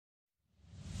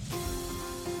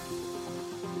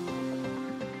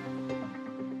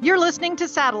You're listening to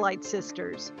Satellite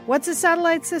Sisters. What's a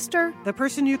satellite sister? The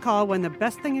person you call when the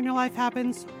best thing in your life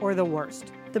happens or the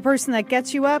worst. The person that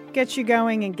gets you up, gets you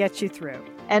going, and gets you through.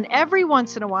 And every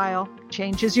once in a while,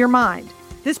 changes your mind.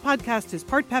 This podcast is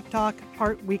part pep talk,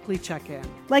 part weekly check-in.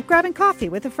 Like grabbing coffee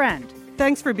with a friend.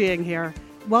 Thanks for being here.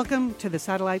 Welcome to the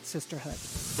Satellite Sisterhood.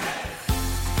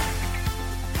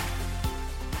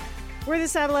 We're the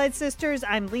Satellite Sisters.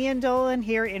 I'm Leanne Dolan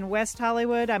here in West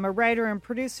Hollywood. I'm a writer and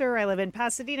producer. I live in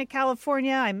Pasadena,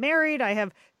 California. I'm married. I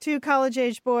have 2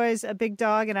 college-age boys, a big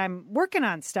dog, and I'm working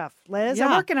on stuff, Liz. Yeah.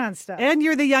 I'm working on stuff. And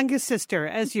you're the youngest sister.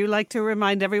 As you like to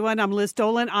remind everyone, I'm Liz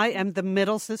Dolan. I am the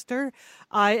middle sister.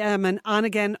 I am an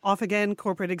on-again, off-again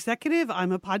corporate executive.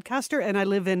 I'm a podcaster, and I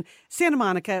live in Santa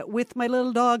Monica with my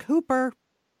little dog, Hooper.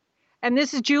 And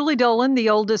this is Julie Dolan, the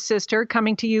oldest sister,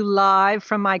 coming to you live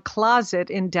from my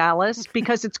closet in Dallas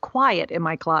because it's quiet in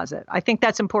my closet. I think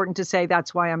that's important to say.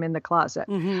 That's why I'm in the closet.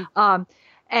 Mm-hmm.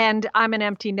 And I'm an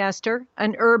empty nester,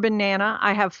 an urban nana.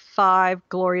 I have 5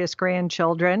 glorious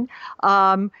grandchildren.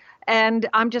 And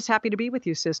I'm just happy to be with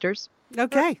you, sisters.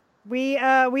 Okay. We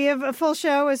have a full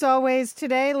show, as always,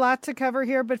 today. A lot to cover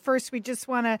here. But first, we just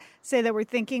want to say that we're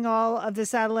thanking all of the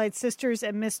Satellite Sisters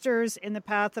and Misters in the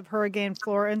path of Hurricane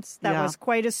Florence. That was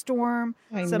quite a storm.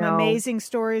 Some amazing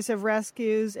stories of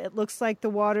rescues. It looks like the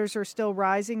waters are still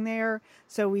rising there.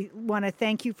 So we want to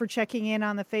thank you for checking in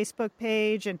on the Facebook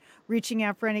page and reaching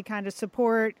out for any kind of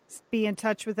support. Be in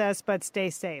touch with us, but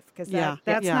stay safe because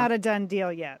that's not a done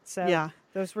deal yet. So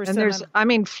those were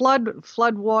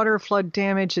flood water, flood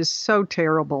damage is so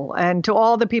terrible. And to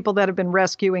all the people that have been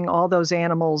rescuing all those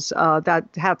animals, that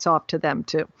hats off to them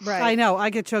too. Right. I know. I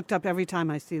get choked up every time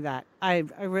I see that. I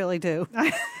really do.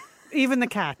 Even the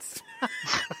cats.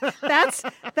 That's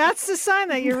the sign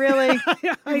that you really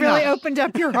opened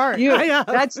up your heart.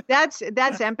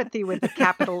 That's empathy with a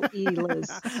capital E, Liz.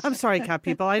 I'm sorry, cat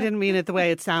people. I didn't mean it the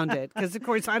way it sounded because, of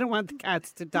course, I don't want the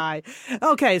cats to die.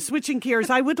 Okay, switching gears.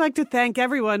 I would like to thank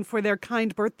everyone for their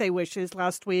kind birthday wishes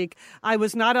last week. I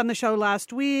was not on the show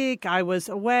last week. I was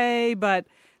away, but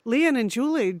Leanne and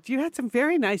Julie, you had some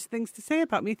very nice things to say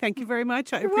about me. Thank you very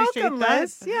much. I appreciate welcome, that.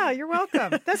 Liz. Yeah, you're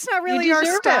welcome. That's not really our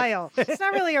style. It's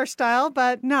not really our style,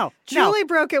 but Julie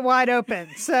broke it wide open,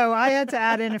 so I had to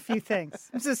add in a few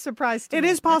things. It's a surprise to me. It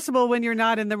is possible when you're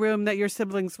not in the room that your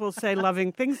siblings will say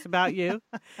loving things about you.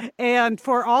 And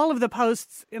for all of the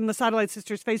posts in the Satellite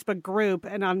Sisters Facebook group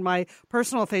and on my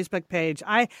personal Facebook page,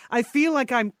 I feel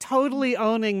like I'm totally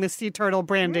owning the sea turtle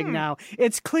branding now.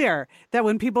 It's clear that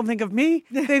when people think of me,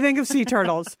 they think of sea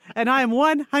turtles, and I am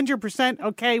 100%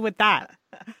 okay with that.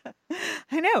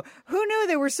 I know. Who knew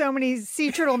there were so many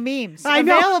sea turtle memes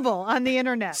available on the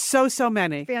internet? So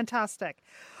many. Fantastic.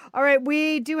 All right,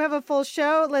 we do have a full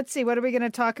show. Let's see, what are we going to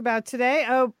talk about today?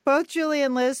 Oh, both Julie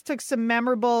and Liz took some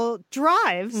memorable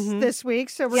drives this week,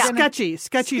 so we're going to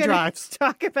sketchy drives.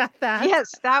 Talk about that.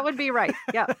 Yes, that would be right.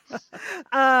 Yeah.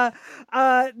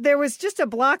 There was just a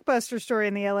blockbuster story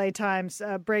in the LA Times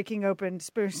breaking open.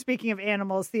 Speaking of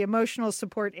animals, the emotional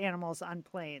support animals on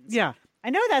planes. Yeah. I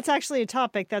know that's actually a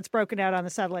topic that's broken out on the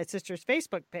Satellite Sisters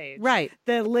Facebook page. Right.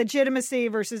 The legitimacy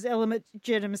versus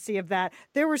illegitimacy of that.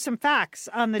 There were some facts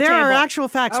on the table. There are actual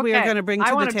facts we are going to bring to the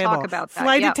table. I want to talk about that.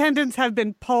 Flight attendants have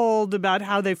been polled about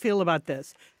how they feel about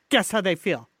this. Guess how they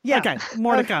feel. Yeah. Okay,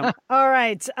 more to come. All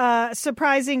right.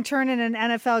 Surprising turn in an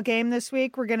NFL game this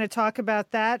week. We're going to talk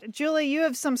about that. Julie, you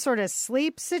have some sort of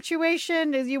sleep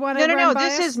situation. Do you want to No.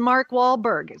 This is Mark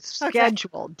Wahlberg's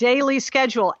schedule, daily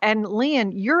schedule. And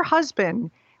Leanne, your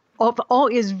husband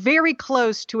is very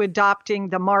close to adopting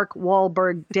the Mark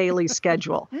Wahlberg daily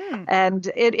schedule.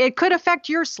 And it could affect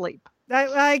your sleep.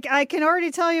 I can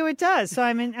already tell you it does. So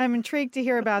I'm intrigued to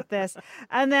hear about this.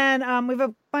 And then we have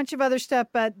a bunch of other stuff,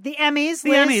 but the Emmys. The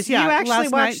Emmys, yeah. You actually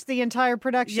last watched night, the entire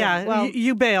production. Yeah, well,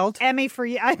 you bailed. Emmy for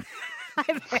you. I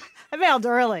bailed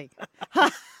early.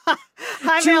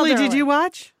 Julie, did you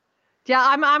watch? Yeah,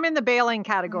 I'm in the bailing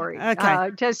category.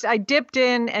 Okay. I dipped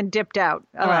in and dipped out.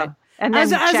 All right. And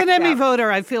as an Emmy out.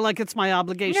 voter, I feel like it's my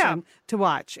obligation to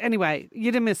watch. Anyway,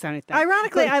 you didn't miss anything.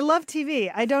 Ironically, I love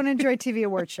TV. I don't enjoy TV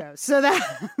award shows. So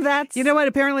that's... You know what?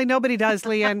 Apparently nobody does,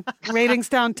 Leanne. Ratings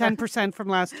down 10% from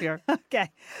last year. Okay.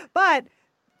 But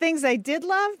things I did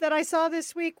love that I saw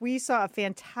this week, we saw a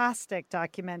fantastic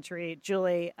documentary,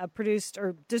 Julie, produced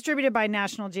or distributed by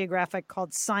National Geographic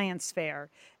called Science Fair.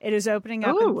 It is opening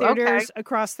up in theaters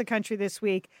across the country this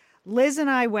week. Liz and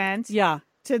I went. Yeah.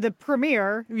 To the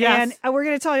premiere, yes. And we're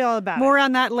going to tell you all about More it.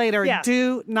 on that later. Yeah.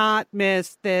 Do not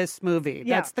miss this movie.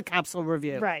 Yeah. That's the capsule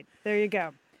review. Right. There you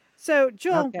go. So,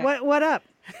 Joel, what up?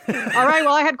 All right.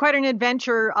 Well, I had quite an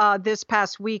adventure this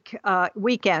past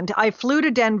weekend. I flew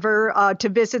to Denver to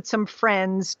visit some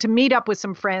friends, to meet up with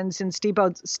some friends in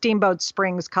Steamboat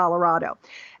Springs, Colorado.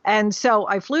 And so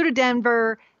I flew to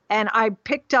Denver and I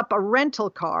picked up a rental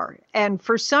car. And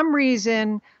for some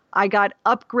reason, I got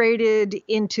upgraded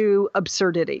into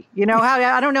absurdity. You know how,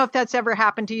 I don't know if that's ever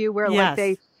happened to you, where Yes.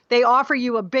 like they offer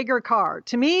you a bigger car.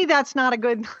 To me, that's not a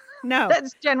good. No,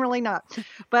 That's generally not.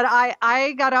 But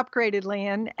I got upgraded,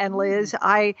 Lian and Liz.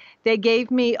 They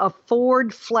gave me a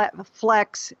Ford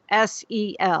Flex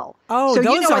SEL. Oh, so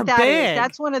those you know are what that big. is.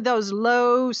 That's one of those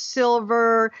low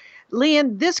silver.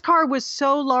 Lian, this car was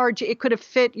so large it could have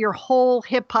fit your whole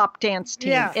hip hop dance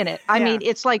team in it. I mean,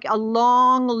 it's like a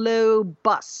long, low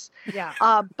bus. Yeah.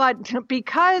 But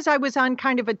because I was on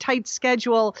kind of a tight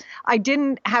schedule, I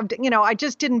didn't have to, I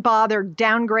just didn't bother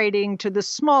downgrading to the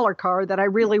smaller car that I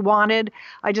really wanted.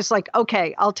 I just like,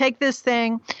 okay, I'll take this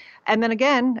thing. And then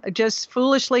again, just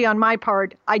foolishly on my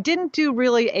part, I didn't do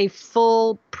really a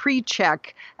full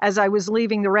pre-check as I was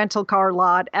leaving the rental car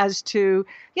lot as to,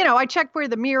 I checked where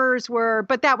the mirrors were,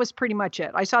 but that was pretty much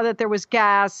it. I saw that there was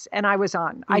gas and I was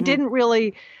on. I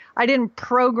didn't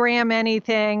program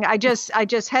anything. I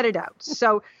just headed out.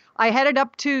 So I headed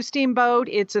up to Steamboat.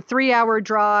 It's a 3-hour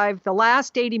drive. The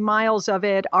last 80 miles of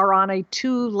it are on a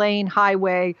 2-lane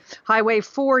highway, Highway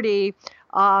 40.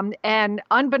 And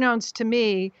unbeknownst to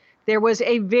me, there was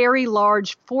a very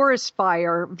large forest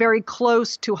fire very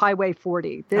close to Highway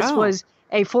 40. This was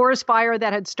a forest fire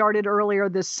that had started earlier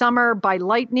this summer by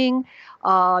lightning.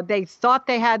 They thought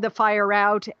they had the fire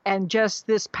out, and just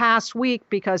this past week,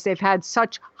 because they've had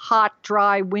such hot,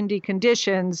 dry, windy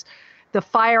conditions, the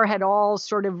fire had all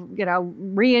sort of,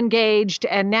 re-engaged,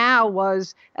 and now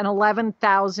was an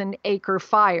 11,000 acre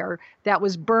fire that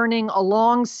was burning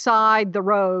alongside the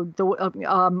road,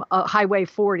 the Highway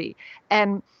 40.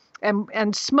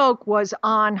 And smoke was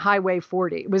on Highway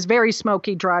 40. It was very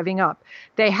smoky driving up.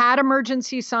 They had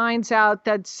emergency signs out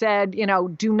that said,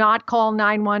 do not call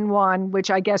 911,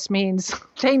 which I guess means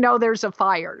they know there's a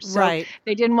fire. So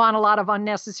They didn't want a lot of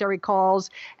unnecessary calls.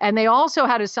 And they also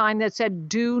had a sign that said,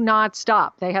 do not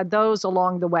stop. They had those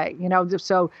along the way,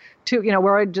 so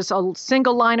we're just a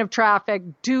single line of traffic,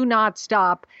 do not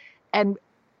stop. And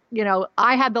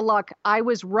I had the luck. I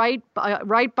was right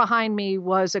behind me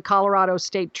was a Colorado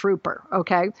State Trooper.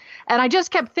 Okay. And I just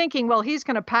kept thinking, well, he's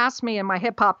going to pass me in my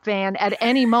hip hop van at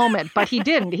any moment, but he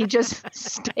didn't. He just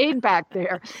stayed back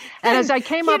there. And as I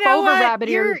came up over Rabbit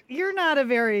Ears. You're not a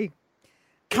very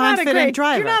confident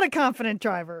driver. You're not a confident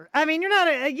driver. I mean,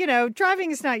 you're not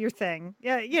driving is not your thing.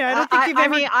 Yeah. I don't think you've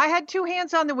ever. I mean, I had two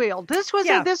hands on the wheel. This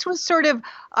was sort of,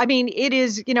 I mean, it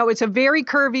is, it's a very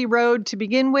curvy road to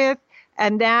begin with.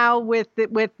 And now with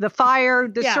the fire,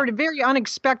 this sort of very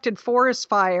unexpected forest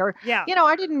fire,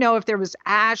 I didn't know if there was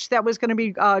ash that was going to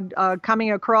be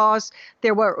coming across.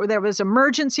 There was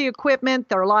emergency equipment.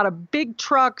 There were a lot of big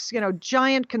trucks,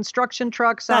 giant construction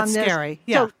trucks on this. That's scary.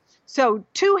 Yeah. So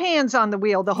two hands on the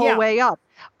wheel the whole way up.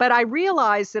 But I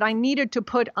realized that I needed to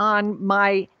put on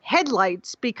my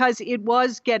headlights because it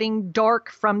was getting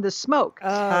dark from the smoke.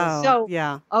 Oh, so,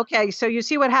 yeah. Okay, so you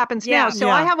see what happens now. So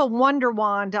I have a Wonder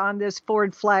Wand on this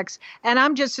Ford Flex, and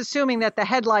I'm just assuming that the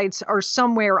headlights are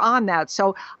somewhere on that.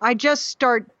 So I just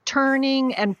start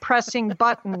turning and pressing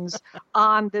buttons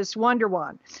on this Wonder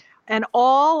Wand. And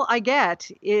all I get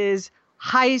is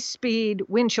high-speed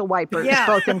windshield wipers,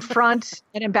 both in front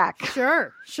and in back.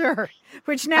 Sure.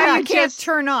 Which now you can't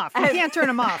turn off. You can't turn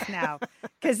them off now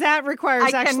because that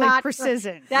requires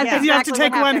precision. That's you have to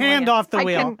take one hand off the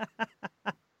wheel.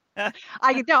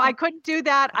 I couldn't do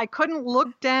that. I couldn't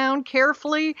look down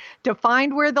carefully to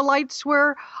find where the lights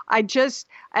were. I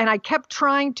kept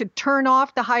trying to turn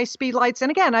off the high-speed lights.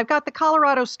 And again, I've got the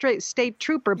Colorado State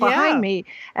Trooper behind me,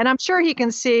 and I'm sure he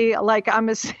can see like I'm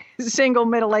a single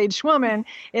middle-aged woman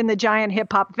in the giant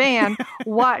hip-hop van,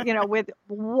 with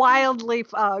wildly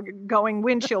going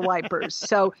windshield wipers.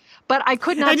 So, but I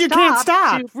could not and you stop. Can't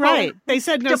stop, right? They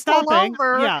said no stopping. Pull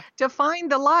over to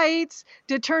find the lights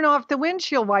to turn off the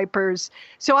windshield wipers.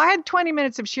 So I had 20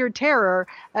 minutes of sheer terror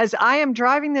as I am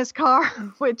driving this car,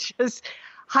 which is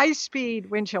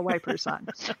high-speed windshield wipers on.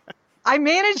 I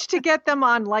managed to get them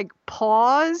on like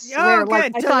pause. Oh,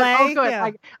 good. I thought, good.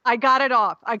 Yeah. I got it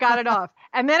off.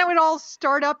 And then it would all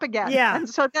start up again. Yeah. And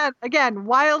so then again,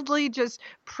 wildly just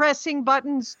pressing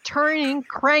buttons, turning,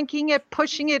 cranking it,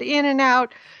 pushing it in and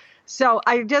out. So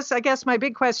I guess my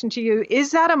big question to you,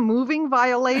 is that a moving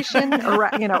violation,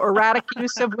 erratic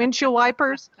use of windshield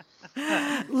wipers?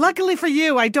 Luckily for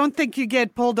you, I don't think you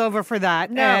get pulled over for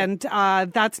that. No. And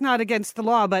that's not against the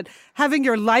law. But having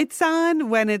your lights on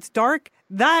when it's dark,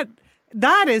 that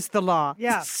That is the law.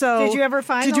 Yeah. So did you ever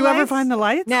find Did the you ever lights? find the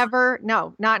lights? Never.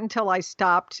 No, not until I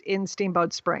stopped in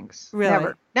Steamboat Springs. Really?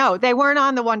 Never. No, they weren't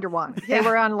on the Wonder Wand. They Yeah.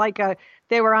 were on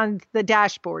they were on the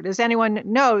dashboard, as anyone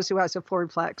knows who has a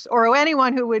Ford Flex, or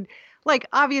anyone who would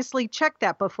obviously check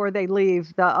that before they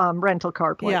leave the rental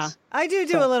car place. Yeah. I do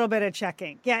a little bit of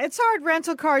checking. Yeah, it's hard.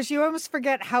 Rental cars, you almost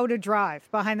forget how to drive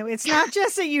behind the wheel. It's not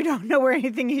just that you don't know where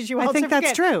anything is. You I also think that's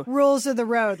forget true. rules of the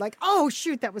road. Like, oh,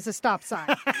 shoot, that was a stop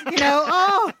sign.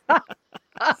 Oh.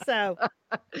 So,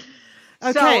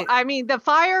 Okay. So, I mean, the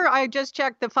fire, I just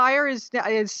checked, the fire is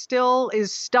still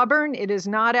stubborn. It is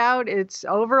not out. It's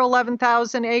over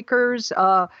 11,000 acres.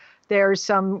 There's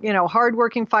some,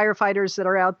 hardworking firefighters that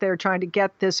are out there trying to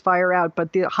get this fire out,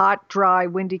 but the hot, dry,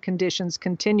 windy conditions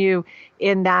continue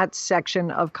in that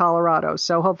section of Colorado.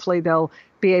 So hopefully they'll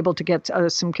be able to get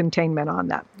some containment on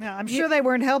that. yeah, I'm sure they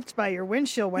weren't helped by your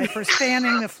windshield wipers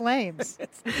fanning the flames.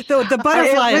 The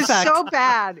butterfly It was effect. so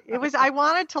bad. I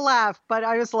wanted to laugh, but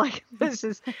I was like, this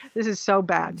is so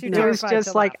bad. Too It was terrified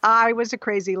just to like, laugh. I was a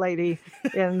crazy lady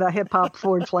in the hip hop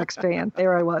Ford Flex van.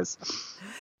 There I was.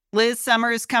 Liz,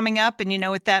 summer is coming up, and you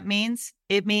know what that means?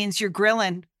 It means you're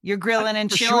grilling. You're grilling and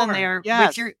For chilling sure. there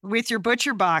Yes. with your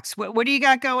butcher box. What do you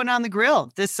got going on the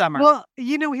grill this summer? Well,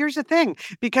 here's the thing.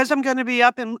 Because I'm going to be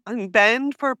up in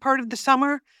Bend for part of the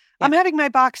summer, I'm having my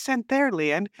box sent there,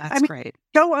 Leanne. That's great.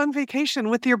 Go on vacation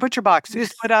with your butcher box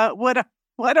is what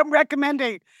I'm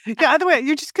recommending. Yeah, other way,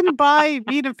 you're just going to buy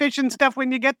meat and fish and stuff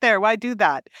when you get there. Why do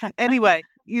that? Anyway,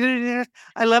 I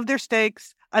love their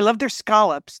steaks. I love their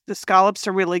scallops. The scallops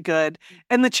are really good.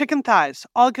 And the chicken thighs,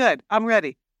 all good. I'm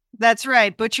ready. That's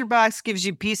right. Butcher Box gives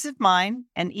you peace of mind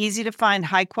and easy to find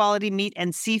high quality meat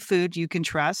and seafood you can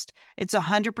trust. It's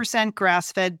 100%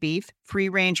 grass fed beef, free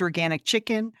range organic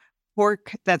chicken,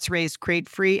 pork that's raised crate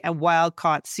free, and wild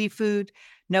caught seafood.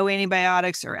 No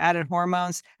antibiotics or added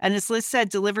hormones. And as Liz said,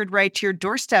 delivered right to your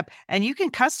doorstep. And you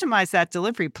can customize that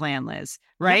delivery plan, Liz,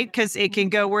 right? Because it can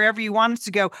go wherever you want it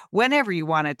to go, whenever you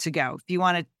want it to go. If you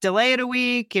want to delay it a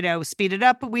week, speed it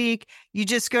up a week, you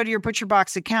just go to your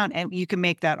ButcherBox account and you can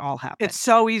make that all happen. It's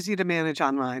so easy to manage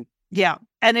online. Yeah.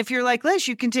 And if you're like Liz,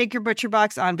 you can take your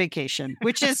ButcherBox on vacation,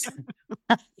 which is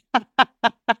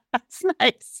that's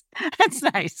nice. That's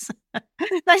nice.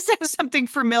 Nice to have something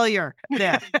familiar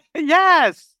there.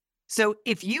 Yes. So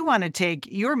if you want to take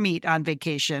your meat on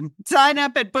vacation, sign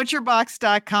up at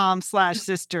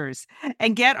butcherbox.com/sisters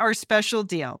and get our special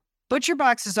deal.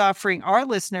 ButcherBox is offering our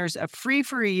listeners a free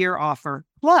for a year offer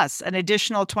plus an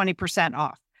additional 20%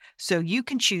 off. So you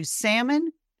can choose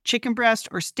salmon, chicken breast,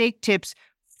 or steak tips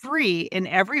free in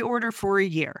every order for a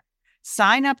year.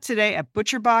 Sign up today at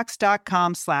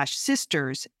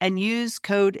butcherbox.com/sisters and use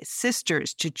code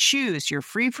SISTERS to choose your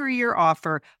free for a year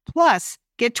offer, plus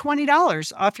get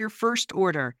 $20 off your first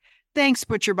order. Thanks,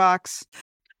 ButcherBox.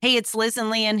 Hey, it's Liz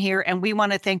and Leanne here, and we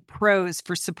want to thank Prose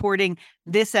for supporting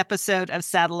this episode of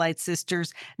Satellite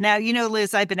Sisters. Now,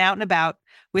 Liz, I've been out and about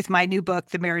with my new book,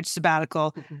 The Marriage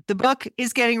Sabbatical. The book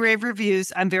is getting rave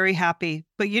reviews. I'm very happy.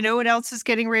 But you know what else is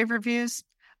getting rave reviews?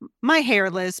 My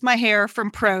hair, Liz, my hair from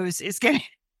Prose is getting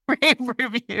rave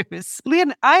reviews.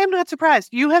 Leanne, I am not surprised.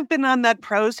 You have been on that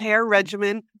Prose hair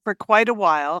regimen for quite a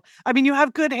while. I mean, you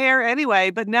have good hair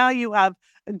anyway, but now you have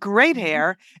great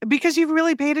hair because you've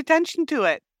really paid attention to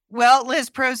it. Well, Liz,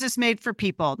 Prose is made for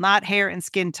people, not hair and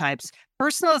skin types.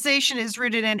 Personalization is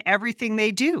rooted in everything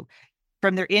they do,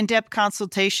 from their in-depth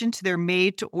consultation to their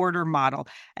made-to-order model.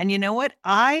 And you know what?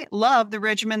 I love the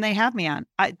regimen they have me on.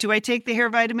 Do I take the hair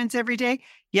vitamins every day?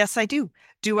 Yes, I do.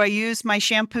 Do I use my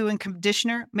shampoo and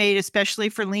conditioner made especially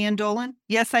for Leanne Dolan?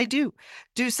 Yes, I do.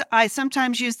 I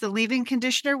sometimes use the leave-in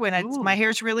conditioner when my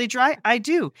hair's really dry? I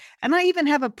do. And I even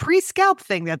have a pre-scalp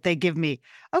thing that they give me.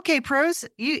 Okay, Prose,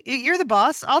 you're the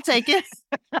boss. I'll take it.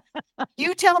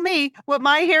 You tell me what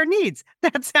my hair needs.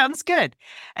 That sounds good.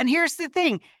 And here's the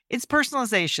thing. It's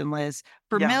personalization, Liz.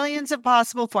 For millions of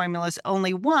possible formulas,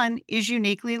 only one is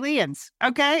uniquely Leanne's.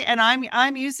 Okay? And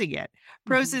I'm using it.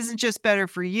 Prose isn't just better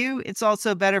for you, it's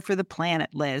also better for the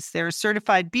planet, Liz. They're a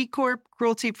certified B Corp,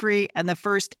 cruelty-free, and the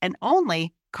first and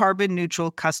only carbon neutral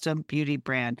custom beauty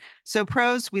brand. So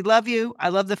Prose, we love you. I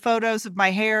love the photos of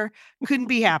my hair. Couldn't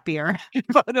be happier.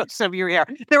 Photos of your hair.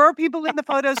 There are people in the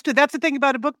photos too. That's the thing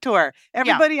about a book tour.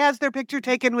 Everybody has their picture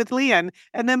taken with Leanne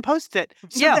and then post it.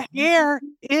 So the hair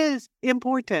is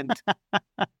important.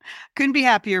 Couldn't be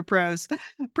happier, Prose.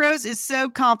 Prose is so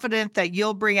confident that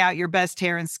you'll bring out your best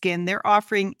hair and skin. They're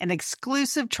offering an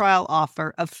exclusive trial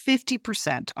offer of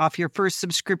 50% off your first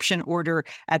subscription order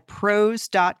at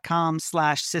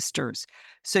prose.com/sisters.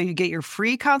 So you get your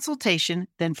free consultation,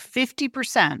 then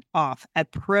 50% off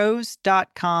at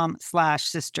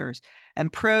prose.com/sisters.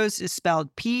 And Prose is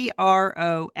spelled Prose.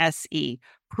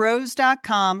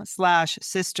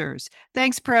 Prose.com/sisters.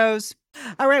 Thanks, Prose.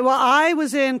 All right. Well, I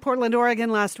was in Portland,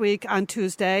 Oregon last week on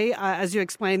Tuesday. As you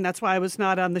explained, that's why I was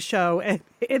not on the show. And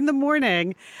in the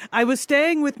morning, I was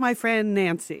staying with my friend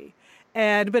Nancy.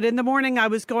 But in the morning, I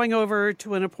was going over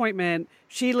to an appointment.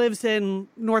 She lives in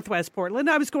Northwest Portland.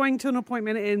 I was going to an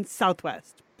appointment in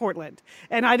Southwest Portland.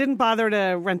 And I didn't bother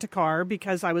to rent a car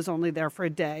because I was only there for a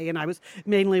day and I was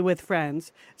mainly with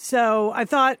friends. So I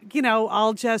thought,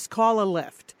 I'll just call a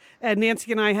Lyft. And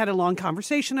Nancy and I had a long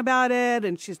conversation about it.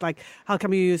 And she's like, how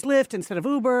come you use Lyft instead of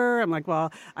Uber? I'm like,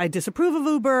 well, I disapprove of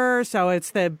Uber. So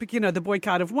it's the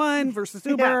boycott of one versus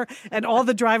Uber. Yeah. And all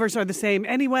the drivers are the same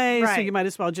anyway. Right. So you might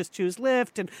as well just choose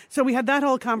Lyft. And so we had that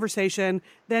whole conversation.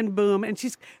 Then boom. And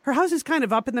her house is kind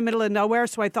of up in the middle of nowhere.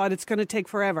 So I thought it's going to take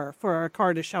forever for a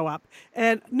car to show up.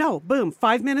 And no, boom,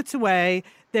 5 minutes away,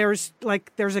 there's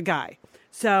a guy.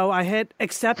 So I hit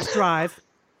accept drive.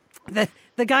 The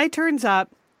guy turns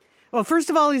up. Well, first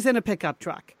of all, he's in a pickup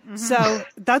truck. Mm-hmm. So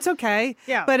that's okay.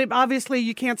 Yeah. But obviously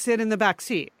you can't sit in the back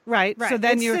seat, right? Right. So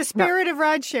then it's the spirit of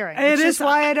ride sharing. It's just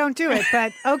why I don't do it.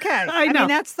 But okay. I know. mean,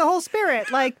 that's the whole spirit.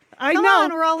 Like, come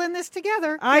on, we're all in this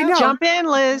together. I know. Jump in,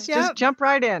 Liz. Yep. Just jump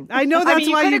right in. I know that's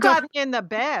you why could you have gotten in the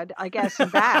bed, I guess,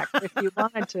 and back if you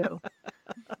wanted to.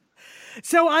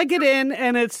 So I get in,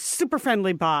 and it's super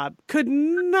friendly Bob. Could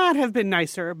not have been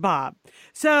nicer, Bob.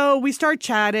 So we start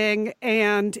chatting,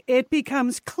 and it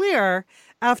becomes clear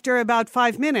after about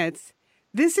 5 minutes,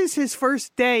 this is his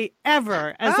first day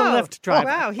ever as a Lyft driver.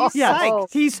 Oh, wow. He's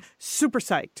psyched. He's super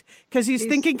psyched because he's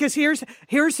thinking, because here's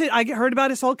I heard about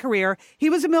his whole career. He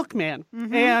was a milkman.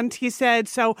 Mm-hmm. And he said,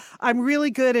 so I'm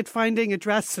really good at finding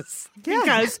addresses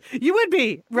because you would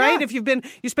be, right? If you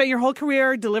spent your whole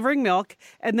career delivering milk.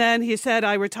 And then he said,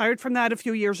 I retired from that a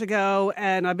few years ago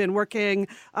and I've been working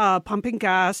pumping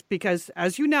gas because,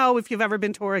 as you know, if you've ever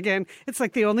been to Oregon, it's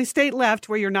like the only state left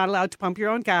where you're not allowed to pump your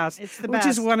own gas. It's the best.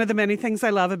 Which is one of the many things I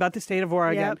love about the state of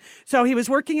Oregon. Yep. So he was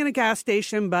working in a gas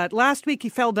station, but last week he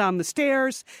fell down the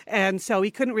stairs, and so he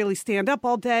couldn't really stand up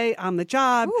all day on the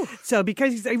job. Ooh. So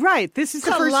because he's right, this is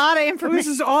a lot of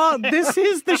information. This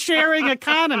is the sharing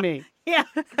economy. Yeah.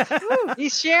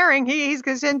 He's sharing. He's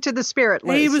into the spirit,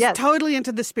 Liz. He was totally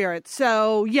into the spirit.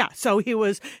 So, So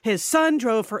his son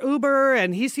drove for Uber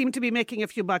and he seemed to be making a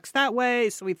few bucks that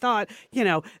way. So we thought,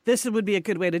 this would be a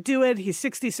good way to do it. He's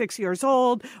 66 years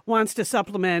old, wants to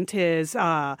supplement his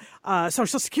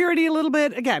Social Security a little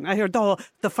bit. Again, I heard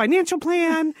the financial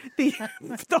plan, the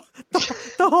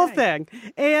whole thing.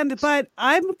 But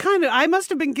I must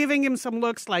have been giving him some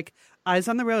looks like, eyes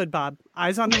on the road, Bob.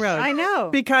 Eyes on the road. I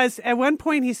know. Because at one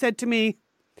point he said to me,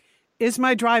 is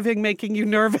my driving making you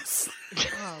nervous?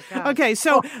 Oh, God. Okay,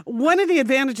 so one of the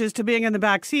advantages to being in the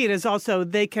back seat is also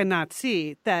they cannot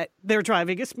see that their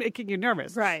driving is making you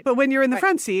nervous. Right. But when you're in the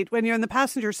front seat, when you're in the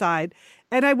passenger side,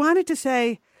 and I wanted to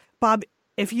say, Bob,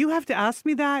 if you have to ask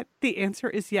me that, the answer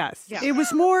is yes. Yeah. It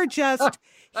was more just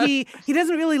he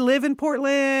doesn't really live in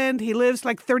Portland. He lives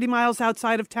like 30 miles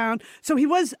outside of town. So he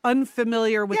was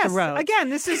unfamiliar with the road. Again,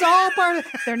 this is all part of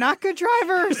they're not good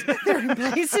drivers. They're in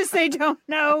places they don't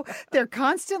know. They're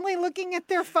constantly looking at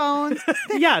their phones.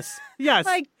 Yes.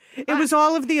 It was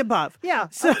all of the above. Yeah.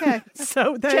 So, okay.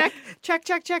 So check.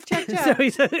 So he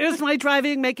said, "Is my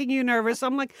driving making you nervous?"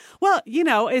 I'm like, "Well,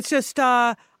 it's just you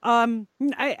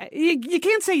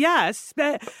can't say yes."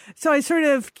 So I sort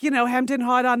of hemmed and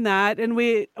hawed on that, and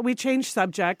we changed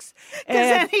subjects. Because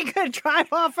then he could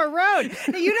drive off a road.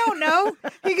 You don't know.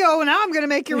 You go, well, now I'm going to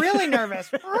make you really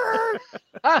nervous.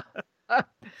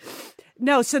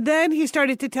 No, so then he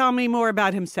started to tell me more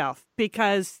about himself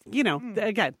because,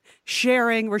 again,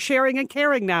 we're sharing and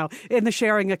caring now in the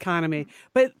sharing economy.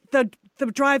 But the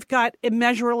drive got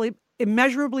immeasurably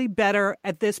better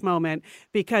at this moment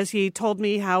because he told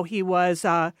me how he was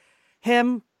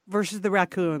him versus the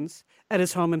raccoons at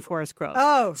his home in Forest Grove.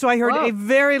 Oh. So I heard a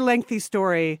very lengthy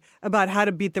story about how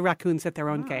to beat the raccoons at their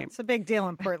own game. It's a big deal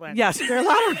in Portland. Yes. There are a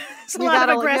lot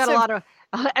of aggressive...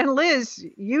 And Liz,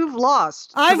 you've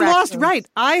lost. I've lost, right.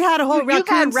 I had a whole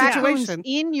raccoon situation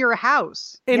in your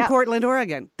house. In Portland,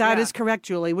 Oregon. That is correct,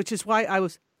 Julie, which is why I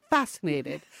was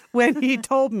fascinated when he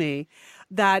told me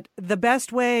that the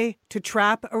best way to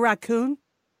trap a raccoon,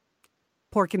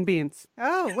 pork and beans.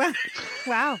 Oh, well,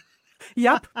 wow.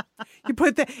 Yep. You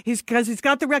put he's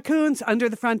got the raccoons under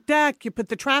the front deck. You put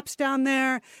the traps down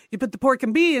there. You put the pork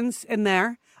and beans in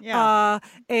there. Yeah.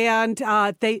 And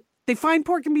They find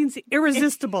pork and beans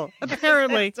irresistible,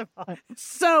 apparently.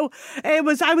 So I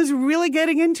was really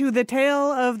getting into the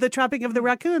tale of the trapping of the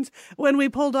raccoons when we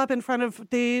pulled up in front of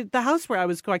the house where I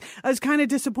was going. I was kind of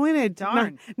disappointed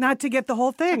not to get the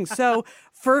whole thing. So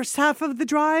first half of the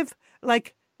drive,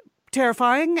 like,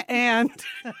 terrifying and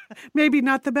maybe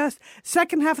not the best.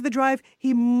 Second half of the drive,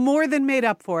 he more than made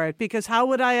up for it, because how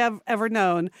would I have ever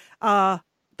known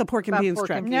the pork and beans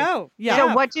trip? No. Yeah.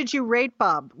 So what did you rate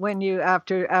Bob when you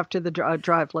after the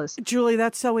drive list? Julie,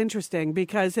 that's so interesting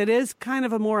because it is kind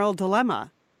of a moral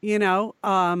dilemma. You know,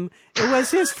 it was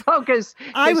his focus.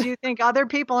 Because you think other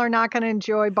people are not going to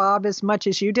enjoy Bob as much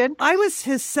as you did? I was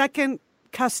his second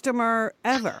customer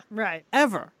ever. Right.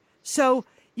 Ever. So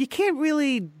you can't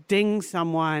really ding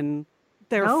someone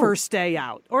their first day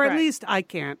out, or at least I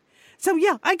can't. So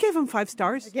yeah, I gave him 5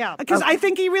 stars. Yeah, because I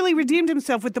think he really redeemed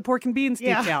himself with the pork and beans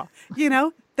detail. You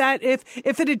know, that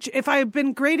if I had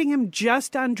been grading him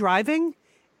just on driving,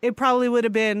 it probably would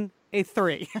have been a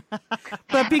 3.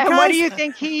 But because, and what do you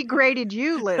think he graded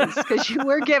you, Liz? Because you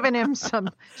were giving him some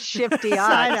shifty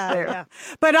eyes there. Yeah.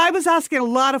 But I was asking a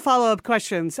lot of follow-up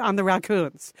questions on the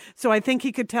raccoons, so I think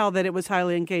he could tell that it was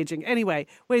highly engaging. Anyway,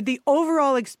 with the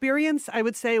overall experience, I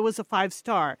would say it was a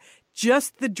 5-star.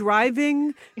 Just the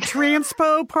driving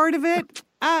transpo part of it,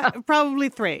 probably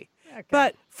 3. Okay.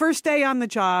 But first day on the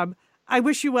job, I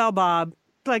wish you well, Bob.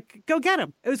 Like, go get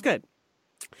him. It was good.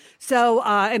 So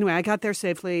anyway, I got there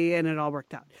safely and it all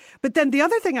worked out. But then the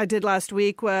other thing I did last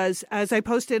week was, as I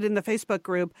posted in the Facebook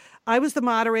group, I was the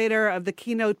moderator of the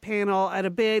keynote panel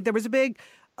at there was a big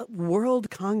World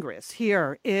Congress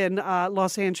here in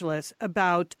Los Angeles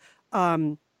about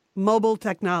mobile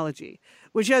technology,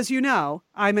 which, as you know,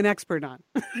 I'm an expert on,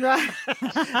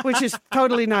 which is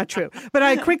totally not true. But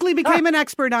I quickly became an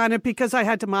expert on it because I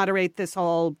had to moderate this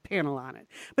whole panel on it.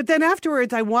 But then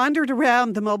afterwards, I wandered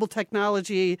around the mobile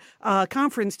technology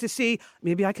conference to see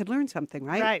maybe I could learn something,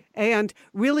 right? Right. And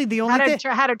really the only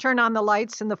how to turn on the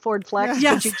lights in the Ford Flex.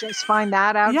 Yes. Did you just find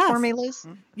that out for me, Liz?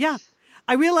 Yeah.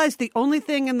 I realized the only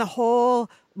thing in the whole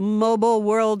Mobile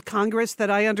World Congress that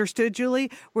I understood,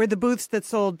 Julie, were the booths that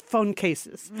sold phone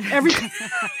cases.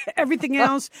 Everything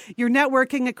else, your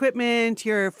networking equipment,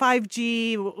 your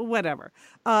 5G, whatever.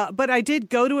 But I did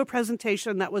go to a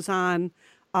presentation that was on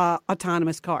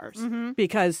autonomous cars,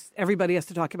 because everybody has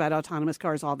to talk about autonomous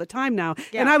cars all the time now.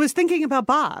 Yeah. And I was thinking about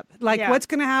Bob, what's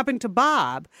going to happen to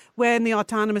Bob when the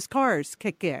autonomous cars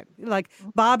kick in? Like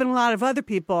Bob and a lot of other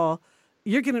people.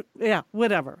 You're going to,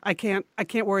 whatever. I can't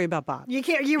worry about Bob. You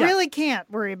really can't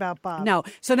worry about Bob. No.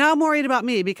 So now I'm worried about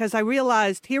me because I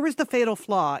realized here was the fatal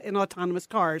flaw in autonomous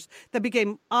cars that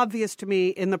became obvious to me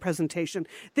in the presentation.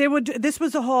 This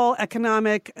was a whole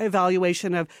economic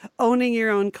evaluation of owning your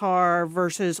own car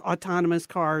versus autonomous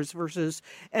cars versus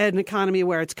an economy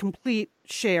where it's complete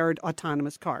shared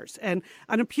autonomous cars. And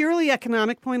on a purely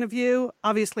economic point of view,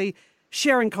 obviously,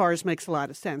 sharing cars makes a lot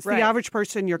of sense. Right. The average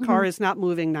person, your car is not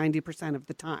moving 90% of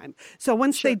the time. So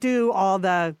once they do all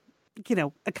the,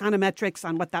 econometrics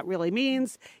on what that really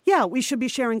means, we should be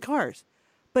sharing cars.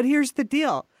 But here's the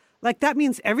deal. Like, that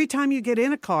means every time you get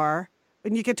in a car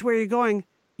and you get to where you're going,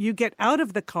 you get out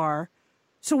of the car.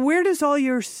 So where does all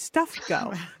your stuff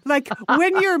go? Like,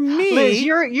 when you're me, Liz,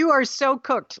 you are so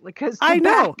cooked because the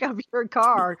back of your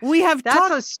car.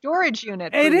 That's a storage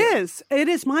unit. It is. It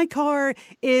is. My car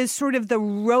is sort of the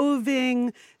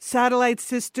roving Satellite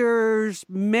Sisters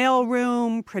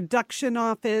mailroom production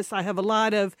office. I have a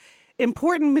lot of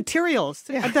important materials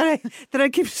that I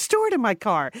keep stored in my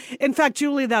car. In fact,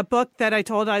 Julie, that book that I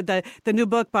told the new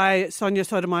book by Sonia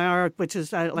Sotomayor, which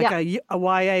is a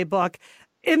YA book.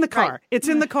 In the car. Right. It's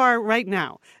in the car right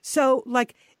now. So,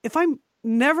 if I'm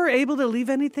never able to leave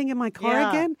anything in my car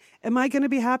again, am I going to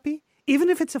be happy? Even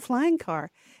if it's a flying car.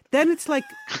 Then it's like...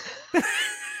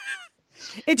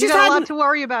 It just got a lot to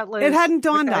worry about, Liz. It hadn't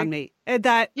dawned on me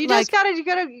that you just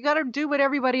gotta do what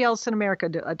everybody else in America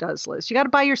does, Liz. You got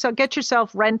to get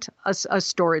yourself, rent a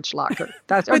storage locker.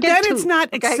 But then it's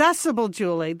not accessible,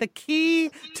 Julie. The key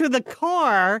to the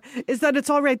car is that it's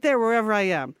all right there wherever I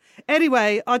am.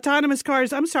 Anyway, autonomous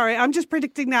cars. I'm sorry. I'm just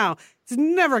predicting now. It's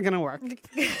never going to work.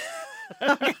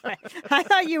 Okay. I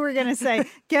thought you were going to say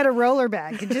get a roller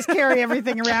bag and just carry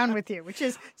everything around with you, which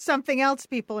is something else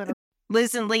people in.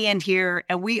 Liz and Leanne here,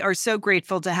 and we are so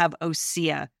grateful to have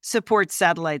OSEA support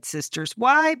Satellite Sisters.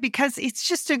 Why? Because it's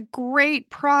just a great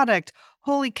product.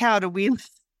 Holy cow, do we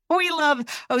love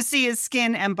OSEA's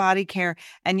skin and body care.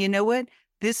 And you know what?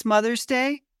 This Mother's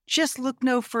Day, just look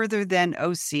no further than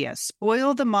OSEA.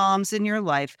 Spoil the moms in your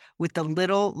life with the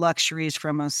little luxuries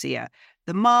from OSEA.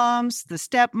 The moms, the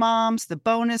stepmoms, the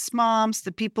bonus moms,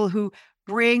 the people who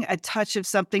bring a touch of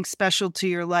something special to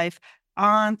your life.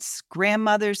 Aunts,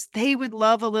 grandmothers, they would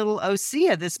love a little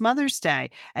Osea this Mother's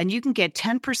Day. And you can get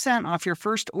 10% off your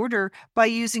first order by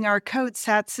using our code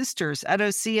SATSisters at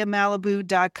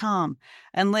OseaMalibu.com.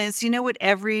 And Liz, you know what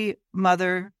every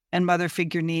mother and mother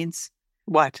figure needs?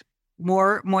 What?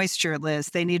 More moisture, Liz.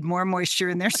 They need more moisture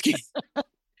in their skin.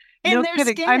 No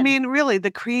kidding. I mean, really,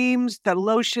 the creams, the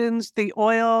lotions, the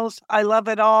oils, I love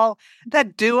it all.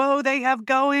 That duo they have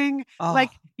going,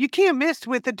 like you can't miss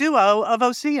with the duo of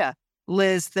Osea.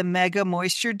 Liz, the Mega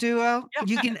Moisture Duo.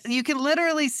 Yes. You can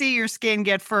literally see your skin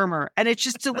get firmer, and it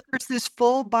just delivers this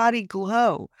full body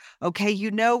glow. Okay, you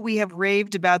know we have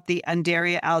raved about the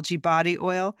Undaria Algae Body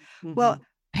Oil. Mm-hmm. Well,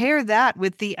 pair that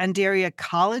with the Undaria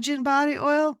Collagen Body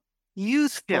Oil.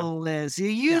 Youthful, Liz. Your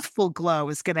youthful glow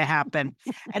is going to happen.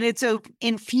 And it's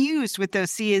infused with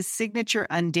Osea's signature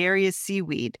Undaria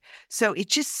seaweed. So it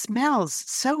just smells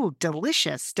so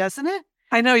delicious, doesn't it?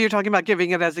 I know you're talking about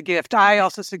giving it as a gift. I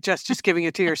also suggest just giving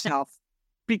it to yourself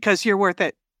because you're worth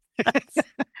it.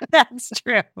 That's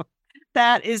true.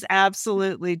 That is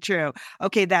absolutely true.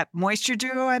 Okay, that Moisture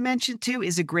Duo I mentioned too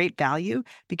is a great value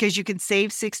because you can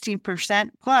save 16%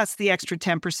 plus the extra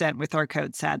 10% with our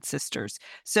code SADSisters.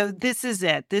 So this is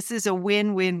it. This is a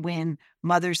win-win-win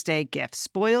Mother's Day gift.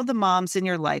 Spoil the moms in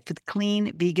your life with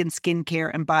clean vegan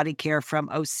skincare and body care from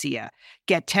Osea.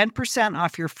 Get 10%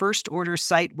 off your first order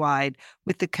site-wide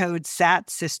with the code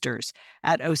SATSisters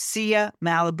at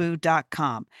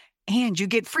OseaMalibu.com. And you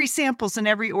get free samples in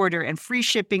every order and free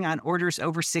shipping on orders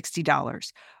over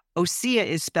 $60. Osea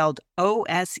is spelled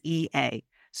O-S-E-A.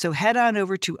 So head on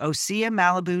over to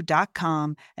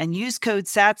OseaMalibu.com and use code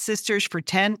SATSisters for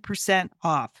 10%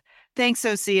 off. Thanks,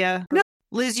 Osea. No.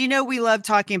 Liz, you know we love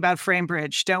talking about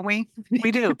FrameBridge, don't we?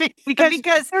 We do.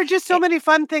 because there are just so many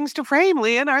fun things to frame,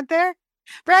 Lian, aren't there?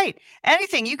 Right.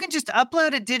 Anything. You can just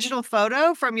upload a digital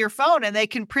photo from your phone and they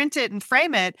can print it and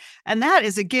frame it. And that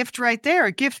is a gift right there,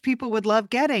 a gift people would love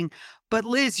getting. But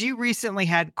Liz, you recently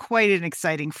had quite an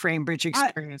exciting FrameBridge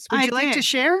experience. Would you like to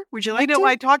share? Would you like to?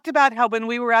 I talked about how when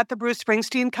we were at the Bruce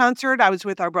Springsteen concert, I was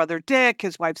with our brother Dick,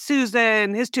 his wife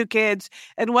Susan, his two kids,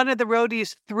 and one of the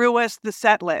roadies threw us the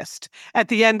set list at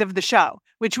the end of the show,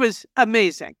 which was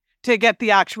amazing. To get the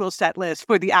actual set list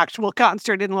for the actual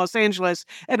concert in Los Angeles.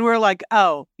 And we're like,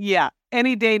 oh, yeah,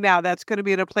 any day now, that's going to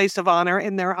be in a place of honor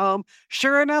in their home.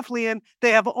 Sure enough, Lian,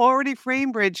 they have already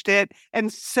FrameBridged it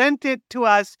and sent it to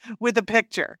us with a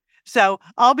picture. So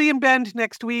I'll be in Bend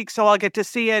next week, so I'll get to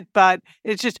see it. But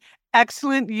it's just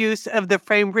excellent use of the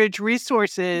FrameBridge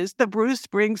resources, the Bruce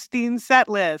Springsteen set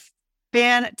list.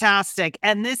 Fantastic.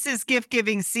 And this is gift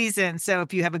giving season. So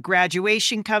if you have a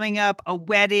graduation coming up, a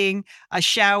wedding, a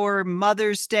shower,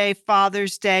 Mother's Day,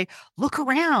 Father's Day, look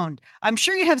around. I'm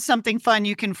sure you have something fun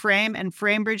you can frame, and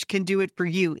FrameBridge can do it for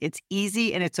you. It's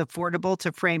easy and it's affordable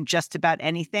to frame just about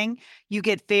anything. You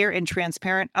get fair and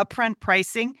transparent upfront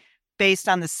pricing based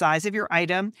on the size of your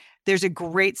item. There's a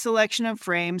great selection of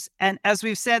frames. And as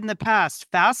we've said in the past,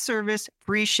 fast service,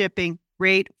 free shipping,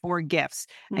 great for gifts.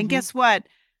 Mm-hmm. And guess what?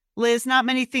 Liz, not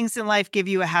many things in life give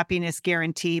you a happiness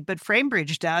guarantee, but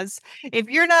FrameBridge does. If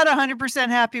you're not 100%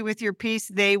 happy with your piece,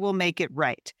 they will make it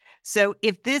right. So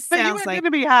if this sounds you're going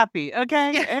to be happy,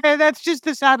 okay? Yeah. That's just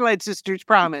the Satellite Sisters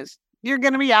promise. You're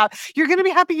going to be out. You're going to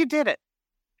be happy you did it.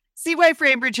 See why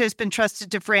FrameBridge has been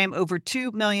trusted to frame over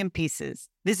 2 million pieces.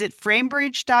 Visit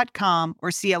framebridge.com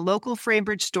or see a local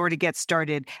FrameBridge store to get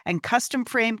started and custom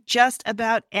frame just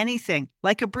about anything,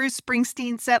 like a Bruce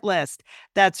Springsteen set list.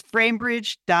 That's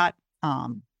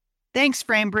framebridge.com. Thanks,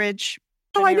 FrameBridge.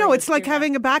 Oh, I know. It's like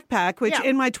having a backpack, which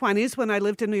in my 20s, when I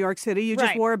lived in New York City, you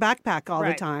just wore a backpack all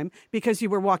the time because you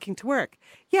were walking to work.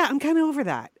 Yeah, I'm kind of over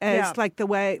that. It's like the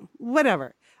way,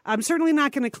 whatever. I'm certainly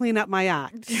not going to clean up my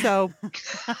act. So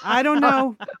I don't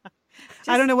know.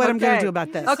 I don't know what I'm going to do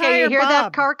about this. Okay, you hear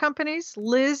that, car companies?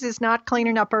 Liz is not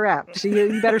cleaning up her act. So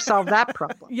you better solve that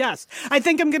problem. Yes. I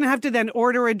think I'm going to have to then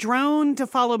order a drone to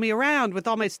follow me around with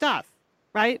all my stuff,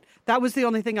 right? That was the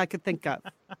only thing I could think of.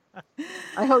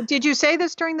 I hope. Did you say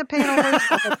this during the panel?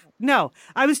 No.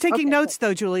 I was taking notes,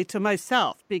 though, Julie, to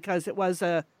myself because it was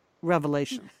a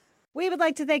revelation. We would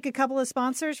like to thank a couple of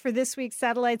sponsors for this week's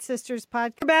Satellite Sisters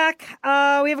podcast. We're back.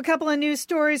 We have a couple of news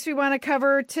stories we want to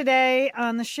cover today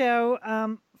on the show.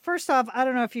 First off, I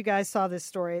don't know if you guys saw this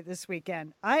story this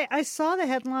weekend. I saw the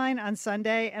headline on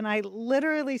Sunday, and I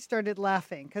literally started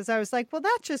laughing because I was like, well,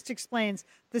 that just explains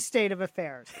the state of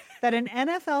affairs, that an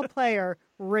NFL player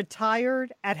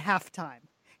retired at halftime.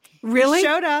 Really? He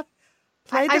showed up.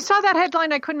 I saw that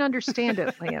headline. I couldn't understand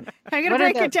it, Lian. I'm going to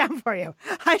break it down for you.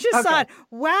 I just thought,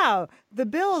 wow, the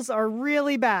Bills are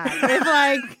really bad. It's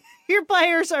like, your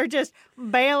players are just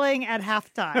bailing at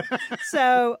halftime.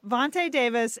 So Vontae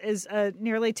Davis is a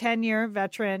nearly 10-year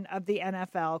veteran of the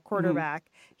NFL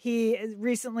quarterback. He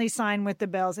recently signed with the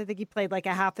Bills. I think he played like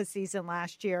a half a season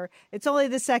last year. It's only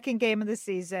the second game of the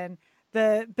season.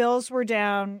 The Bills were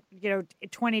down,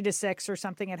 20-6 or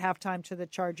something at halftime to the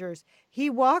Chargers. He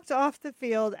walked off the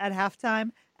field at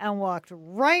halftime and walked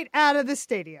right out of the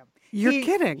stadium. You're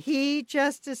kidding. He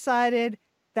just decided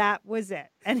that was it.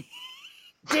 And he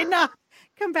did not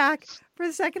come back for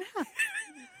the second half.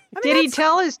 Did he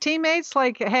tell his teammates,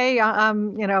 like, hey,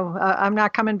 I'm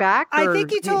not coming back? I think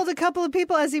he told a couple of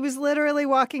people as he was literally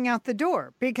walking out the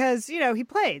door because, he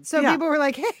played. So people were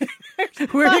like, hey,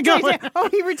 where'd he go? Oh,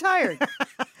 he retired.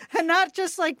 And not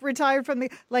just retired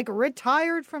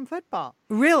from football.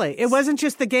 Really? It wasn't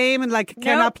just the game and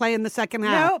cannot play in the second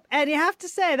half? Nope. And you have to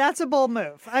say that's a bold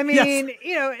move. I mean,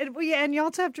 and you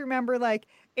also have to remember,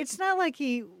 it's not like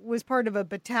he was part of a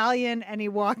battalion and he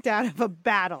walked out of a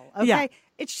battle. Okay. Yeah.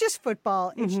 It's just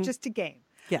football. It's just a game.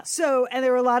 Yeah. So, and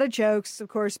there were a lot of jokes. Of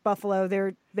course, Buffalo,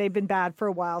 they've been bad for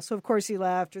a while. So, of course, he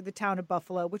left, or the town of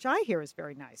Buffalo, which I hear is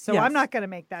very nice. So I'm not going to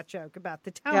make that joke about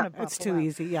the town of Buffalo. It's too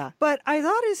easy, yeah. But I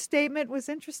thought his statement was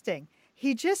interesting.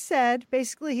 He just said,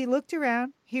 basically, he looked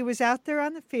around. He was out there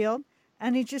on the field,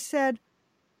 and he just said,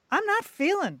 I'm not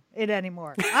feeling it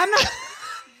anymore. I'm not.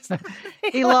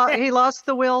 He lost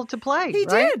the will to play. He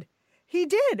right? did. He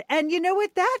did. And you know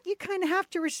what? That you kind of have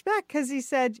to respect because he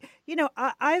said,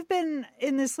 I've been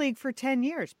in this league for 10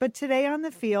 years, but today on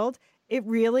the field, it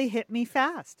really hit me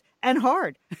fast and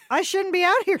hard. I shouldn't be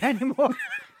out here anymore.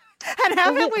 And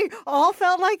haven't we all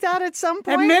felt like that at some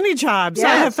point? And many jobs. Yes.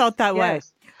 I have felt that way.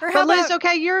 Yes. But Liz,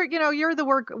 okay, you're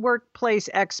the workplace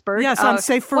expert. Yes, I'm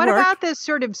safe for work. What about this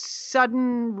sort of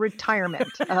sudden retirement?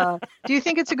 Do you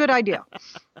think it's a good idea?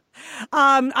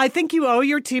 I think you owe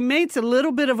your teammates a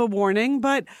little bit of a warning,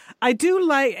 but I do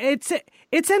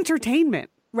it's entertainment,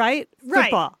 right? Right.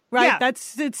 Football, right? Yeah.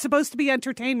 It's supposed to be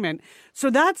entertainment. So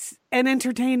that's an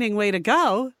entertaining way to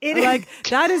go. It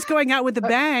that is going out with a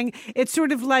bang. It's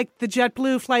sort of like the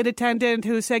JetBlue flight attendant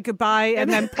who said goodbye and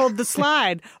then pulled the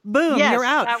slide. Boom, yes, you're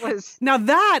out. Now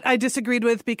that I disagreed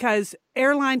with because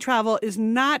airline travel is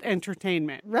not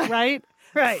entertainment, right?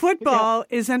 Right. Football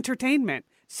is entertainment.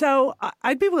 So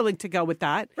I'd be willing to go with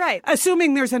that. Right.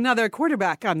 Assuming there's another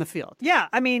quarterback on the field. Yeah,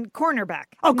 I mean, cornerback.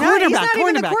 Oh, no, quarterback. He's not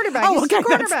even the quarterback. Oh, he's okay. the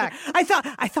quarterback.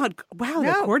 I thought, wow,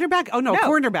 the quarterback? Oh, no,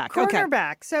 cornerback.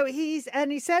 Cornerback. Okay. So he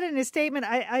said in his statement,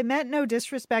 I meant no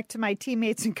disrespect to my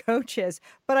teammates and coaches,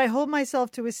 but I hold myself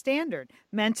to a standard.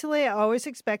 Mentally, I always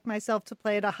expect myself to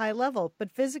play at a high level, but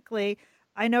physically,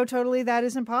 I know totally that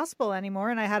isn't possible anymore.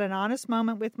 And I had an honest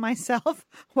moment with myself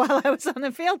while I was on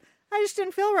the field. I just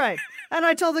didn't feel right. And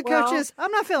I told the coaches,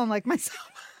 I'm not feeling like myself.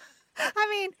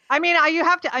 I mean, you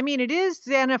have to. I mean, it is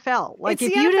the NFL. Like,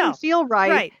 if the you NFL. didn't feel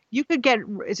right, you could get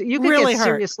really hurt.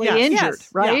 seriously Yes. injured, Yes.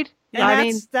 right? Yeah.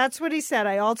 And that's what he said.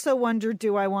 I also wonder,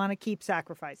 do I want to keep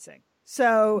sacrificing?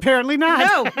 So apparently not.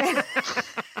 No.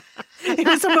 It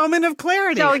was a moment of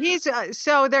clarity. So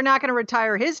so they're not going to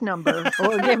retire his number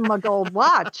or give him a gold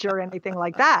watch or anything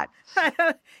like that.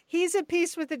 He's at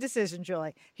peace with the decision,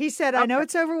 Julie. He said, I know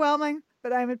it's overwhelming,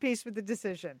 but I'm at peace with the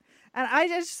decision. And I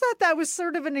just thought that was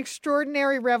sort of an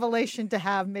extraordinary revelation to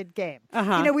have mid-game.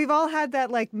 Uh-huh. We've all had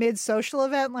that mid-social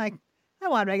event, I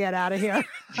want to get out of here.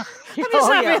 I'm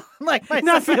just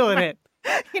not feeling it.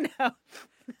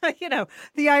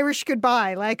 The Irish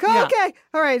goodbye. Okay,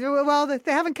 all right. Well,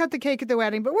 they haven't cut the cake at the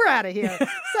wedding, but we're out of here.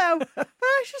 So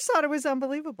I just thought it was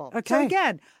unbelievable. Okay. So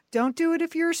again, don't do it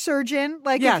if you're a surgeon.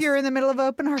 Yes. If you're in the middle of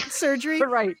open heart surgery,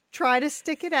 Right. Try to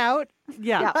stick it out.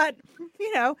 Yeah. But,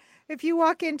 if you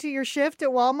walk into your shift at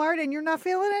Walmart and you're not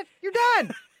feeling it, you're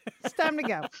done. It's time to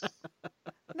go.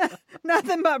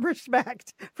 Nothing but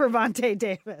respect for Vontae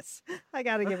Davis. I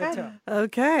got to give it to him.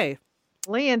 Okay.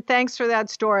 Lian, thanks for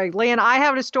that story. Lian, I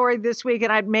have a story this week,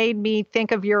 and it made me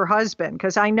think of your husband,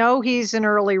 because I know he's an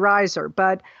early riser,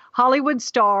 but Hollywood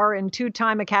star and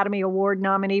two-time Academy Award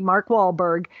nominee Mark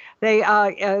Wahlberg,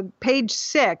 Page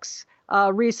Six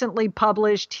recently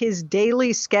published his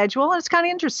daily schedule, and it's kind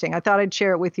of interesting. I thought I'd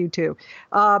share it with you, too.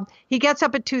 He gets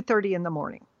up at 2:30 in the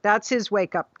morning. That's his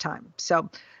wake-up time. So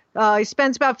he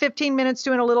spends about 15 minutes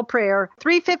doing a little prayer.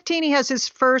 3:15, he has his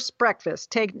first breakfast.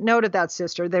 Take note of that,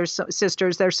 sisters.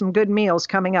 There's some good meals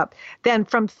coming up. Then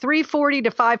from 3:40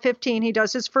 to 5:15, he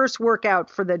does his first workout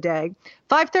for the day.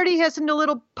 5:30, he has a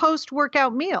little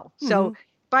post-workout meal. So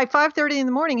by 5:30 in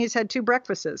the morning, he's had 2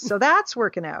 breakfasts. So that's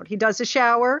working out. He does a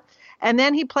shower, and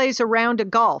then he plays a round of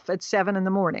golf at 7 in the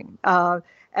morning.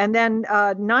 And then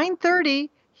 9:30,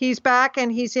 he's back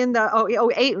and he's in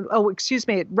the excuse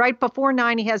me, right before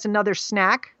 9 he has another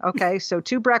snack. Okay, so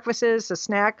 2 breakfasts, a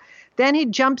snack. Then he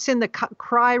jumps in the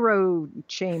cryo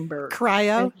chamber.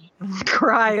 Cryo,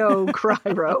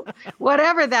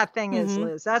 whatever that thing is,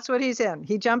 Liz. That's what he's in.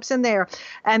 He jumps in there,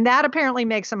 and that apparently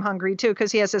makes him hungry too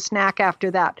because he has a snack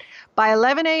after that. By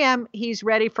 11 a.m. he's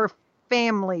ready for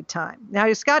family time. Now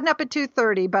he's gotten up at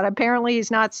 2:30, but apparently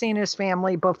he's not seen his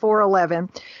family before 11.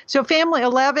 So family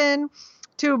 11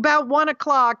 to about 1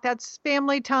 o'clock. That's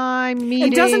family time. Meetings.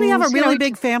 And doesn't he have a really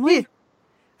big family?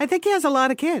 I think he has a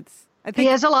lot of kids. He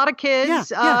has a lot of kids.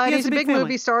 He's a big family.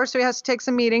 movie star, so he has to take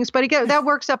some meetings. But that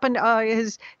works up in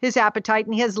his appetite,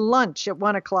 and he has lunch at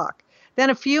 1 o'clock. Then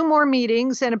a few more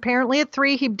meetings, and apparently at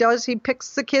 3 he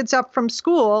picks the kids up from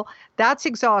school. That's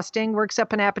exhausting. Works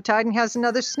up an appetite and has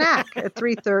another snack at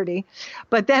 3:30.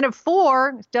 But then at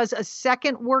 4 does a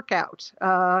second workout.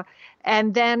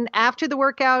 And then after the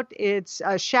workout, it's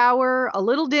a shower, a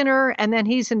little dinner, and then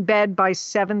he's in bed by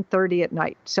 7:30 at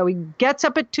night. So he gets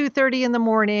up at 2:30 in the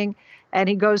morning, and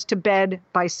he goes to bed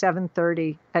by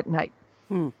 7:30 at night.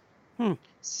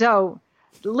 So,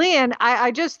 Lian, I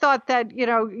just thought that,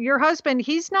 your husband,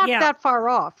 he's not that far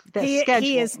off the schedule.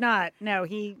 He is not. No,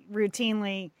 he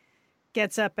routinely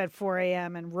gets up at 4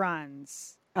 a.m. and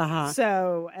runs.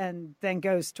 So, and then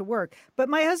goes to work. But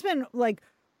my husband,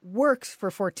 works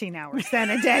for 14 hours then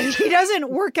a day. He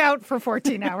doesn't work out for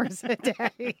 14 hours a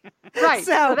day. Right.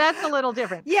 So that's a little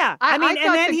different. Yeah. I mean,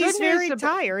 and then he's very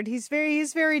tired. He's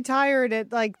very tired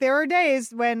at there are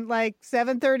days when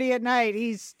 7:30 at night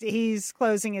he's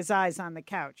closing his eyes on the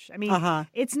couch. I mean,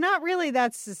 it's not really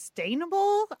that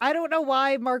sustainable. I don't know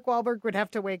why Mark Wahlberg would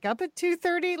have to wake up at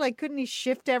 2:30. Couldn't he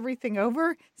shift everything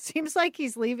over? Seems like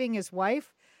he's leaving his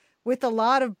wife with a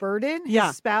lot of burden,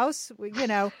 his spouse,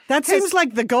 That seems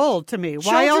like the goal to me.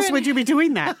 Why else would you be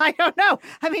doing that? I don't know.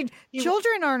 I mean,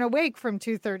 children aren't awake from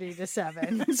 2:30 to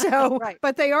 7, so,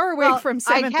 but they are awake from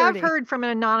 7:30. I have heard from an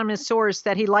anonymous source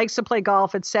that he likes to play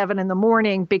golf at 7 in the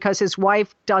morning because his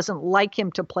wife doesn't like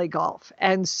him to play golf.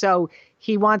 And so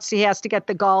he has to get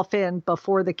the golf in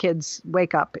before the kids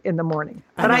wake up in the morning.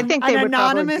 But I think they would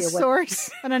probably be awake.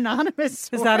 An anonymous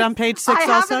source. Is that on page 6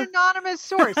 also? I have an anonymous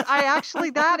source.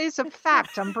 That is a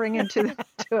fact I'm bringing to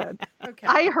it. Okay.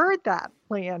 I heard that,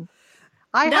 Lian.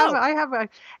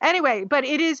 Anyway, but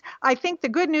it is, I think the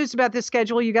good news about this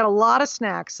schedule, you got a lot of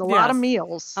snacks, a lot of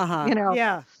meals,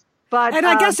 Yeah. But, and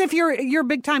I guess if you're a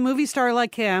big time movie star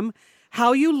like him,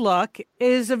 how you look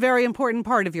is a very important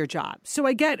part of your job. So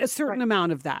I get a certain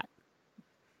amount of that.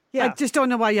 Yeah. I just don't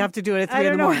know why you have to do it at 3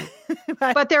 in the morning.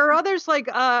 But there are others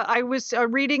I was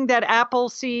reading that Apple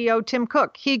CEO Tim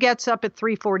Cook, he gets up at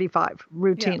 3:45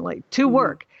 routinely to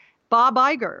work. Bob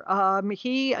Iger,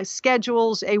 he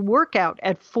schedules a workout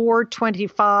at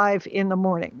 4:25 in the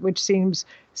morning, which seems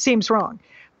wrong.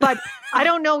 But I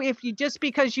don't know if just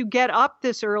because you get up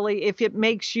this early, if it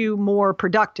makes you more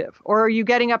productive, or are you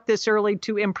getting up this early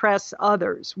to impress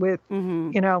others with,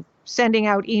 sending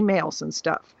out emails and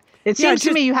stuff? It seems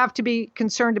to me you have to be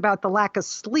concerned about the lack of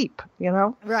sleep,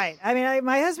 Right. I mean,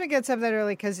 my husband gets up that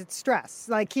early because it's stress.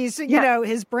 He's,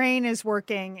 his brain is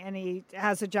working and he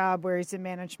has a job where he's in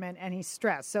management and he's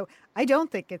stressed. So I don't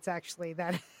think it's actually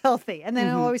that healthy. And then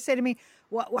he'll always say to me,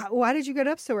 why did you get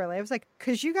up so early? I was like,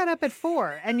 because you got up at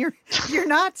 4 and you're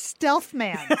not stealth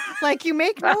man. You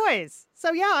make noise. So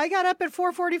I got up at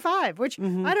 4:45, which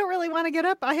I don't really want to get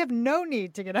up. I have no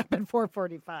need to get up at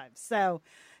 4:45. So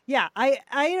yeah,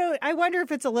 I wonder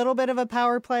if it's a little bit of a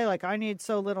power play. I need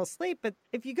so little sleep, but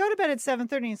if you go to bed at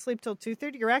 7:30 and sleep till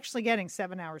 2:30, you're actually getting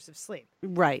 7 hours of sleep.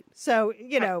 Right. So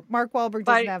Mark Wahlberg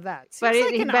doesn't have that. But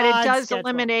it does schedule.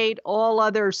 Eliminate all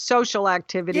other social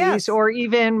activities, or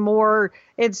even more.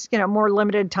 It's more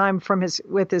limited time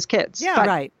with his kids. Yeah, but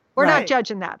right. We're not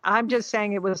judging that. I'm just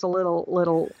saying it was a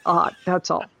little odd.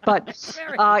 That's all. But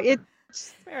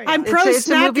I'm pro it's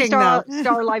a movie snacking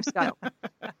star lifestyle.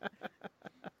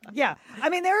 Yeah. I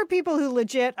mean, there are people who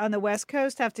legit on the West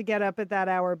Coast have to get up at that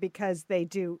hour because they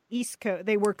do East Coast.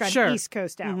 They work on East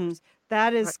Coast hours.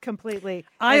 That is completely.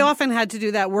 I often had to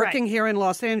do that working here in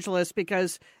Los Angeles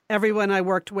because everyone I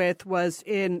worked with was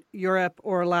in Europe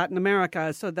or Latin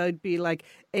America. So they'd be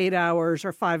 8 hours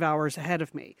or 5 hours ahead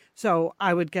of me. So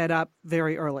I would get up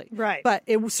very early. Right. But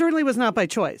it certainly was not by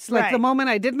choice. The moment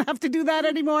I didn't have to do that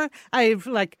anymore, I've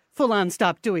full on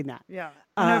stopped doing that. Yeah.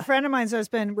 A friend of mine's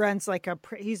husband runs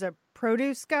he's a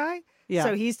produce guy. Yeah.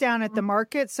 So he's down at the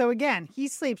market. So again, he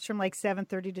sleeps from like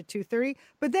 7:30 to 2:30,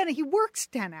 but then he works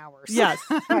 10 hours. Yes.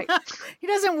 Right. He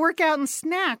doesn't work out and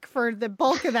snack for the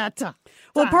bulk of that time.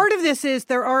 Well, part of this is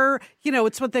there are,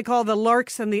 it's what they call the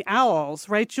larks and the owls,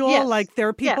 right, Jewel? Yes. Like there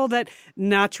are people Yes. that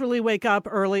naturally wake up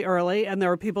early, and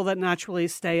there are people that naturally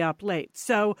stay up late.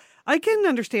 So I can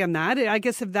understand that. I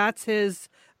guess if that's his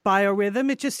biorhythm,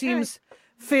 it just seems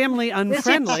family This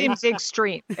unfriendly. seems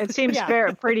extreme. It seems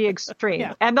Yeah. pretty extreme.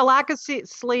 Yeah. And the lack of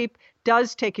sleep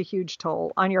does take a huge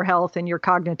toll on your health and your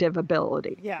cognitive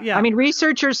ability. Yeah. I mean,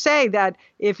 researchers say that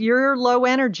if you're low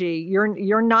energy,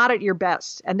 you're not at your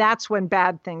best, and that's when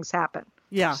bad things happen.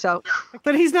 Yeah. So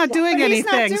But he's not doing But he's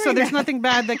not anything, so doing there's that. nothing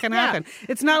bad that can happen.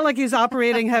 It's not like he's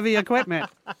operating heavy equipment.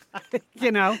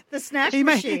 The snack He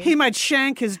machine. might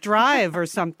shank his drive or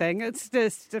something. It's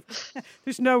just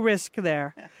there's no risk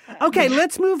there. Okay,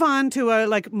 let's move on to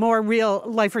a more real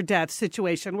life or death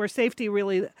situation where safety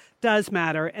really does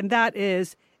matter, and that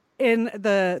is in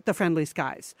the friendly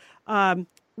skies.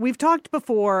 We've talked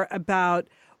before about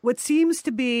what seems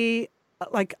to be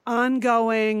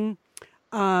ongoing,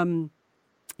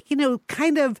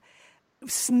 kind of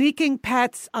sneaking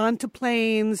pets onto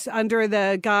planes under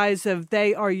the guise of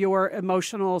they are your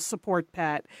emotional support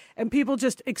pet, and people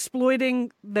just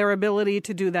exploiting their ability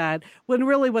to do that when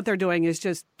really what they're doing is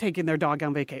just taking their dog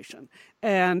on vacation.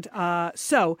 And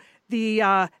so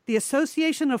the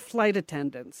Association of Flight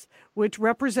Attendants, which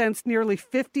represents nearly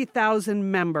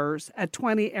 50,000 members at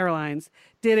 20 airlines,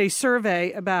 did a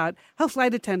survey about how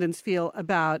flight attendants feel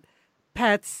about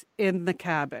pets in the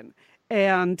cabin.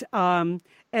 And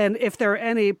if there are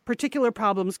any particular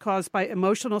problems caused by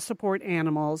emotional support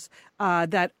animals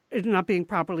that are not being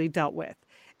properly dealt with.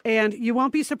 And you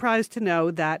won't be surprised to know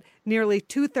that nearly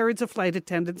 2/3 of flight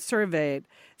attendants surveyed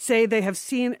say they have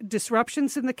seen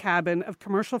disruptions in the cabin of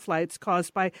commercial flights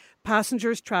caused by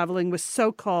passengers traveling with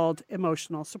so-called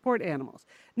emotional support animals.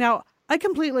 Now, I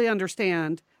completely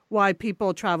understand why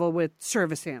people travel with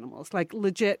service animals, like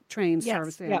legit trained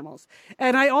service animals.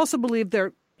 And I also believe there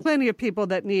are plenty of people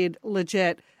that need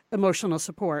legit emotional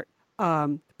support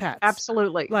pets.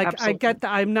 absolutely. I get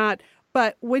that. I'm not.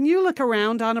 But when you look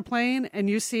around on a plane and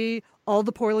you see all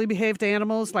the poorly behaved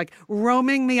animals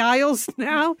roaming the aisles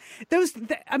now,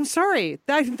 I'm sorry,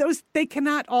 they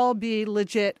cannot all be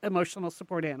legit emotional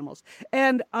support animals.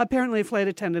 And apparently flight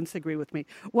attendants agree with me.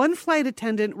 One flight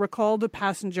attendant recalled a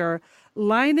passenger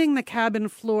lining the cabin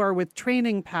floor with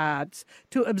training pads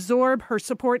to absorb her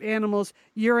support animal's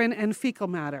urine and fecal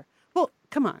matter. Well,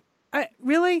 come on.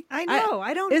 Really? I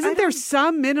know. Isn't there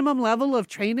some minimum level of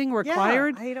training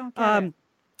required? I don't get it.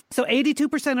 So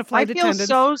 82% of I flight feel attendants.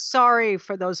 so sorry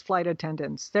for those flight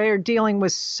attendants. They are dealing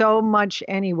with so much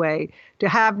anyway. To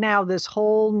have now this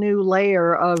whole new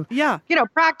layer of,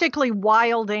 practically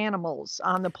wild animals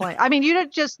on the plane. I mean,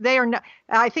 they are not,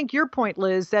 I think your point,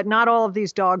 Liz, that not all of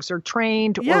these dogs are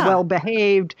trained or well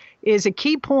behaved is a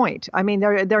key point. I mean,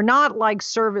 they're not like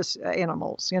service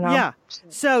animals, Yeah.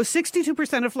 So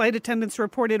 62% of flight attendants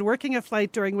reported working a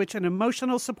flight during which an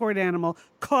emotional support animal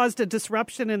caused a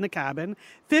disruption in the cabin.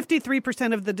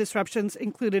 53% of the disruptions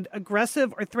included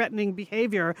aggressive or threatening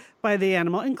behavior by the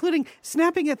animal, including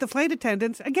snapping at the flight attendants.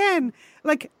 Again,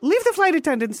 leave the flight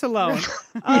attendants alone.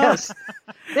 Yes.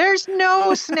 There's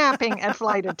no snapping at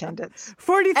flight attendants.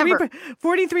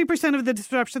 43% of the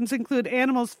disruptions include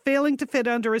animals failing to fit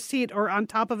under a seat or on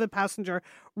top of a passenger,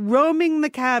 roaming the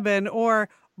cabin, or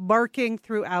barking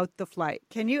throughout the flight.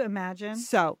 Can you imagine?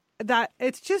 So that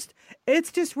it's just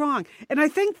wrong. And I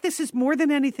think this is more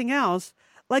than anything else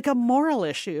a moral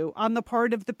issue on the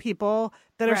part of the people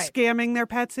that are scamming their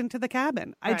pets into the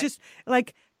cabin. I just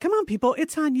come on, people,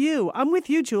 it's on you. I'm with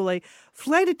you, Julie.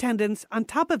 Flight attendants, on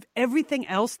top of everything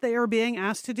else they are being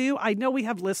asked to do, I know we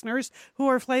have listeners who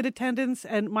are flight attendants,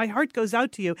 and my heart goes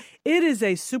out to you. It is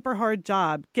a super hard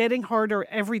job, getting harder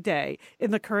every day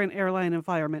in the current airline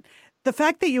environment. The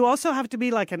fact that you also have to be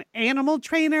an animal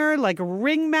trainer, a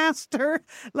ringmaster,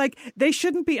 they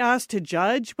shouldn't be asked to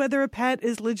judge whether a pet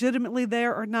is legitimately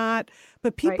there or not,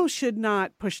 but people should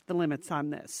not push the limits on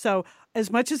this. So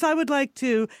as much as I would like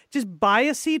to just buy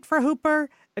a seat for Hooper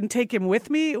and take him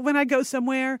with me when I go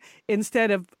somewhere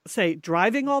instead of, say,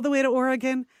 driving all the way to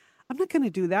Oregon, I'm not going to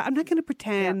do that. I'm not going to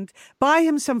pretend. Buy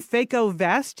him some Fako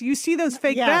vest. You see those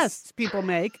fake vests people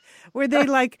make where they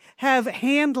have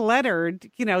hand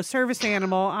lettered, service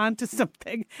animal onto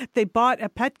something they bought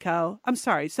at Petco. I'm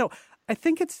sorry. So I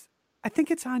think it's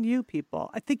on you, people.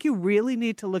 I think you really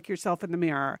need to look yourself in the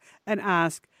mirror and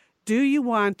ask, do you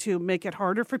want to make it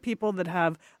harder for people that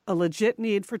have a legit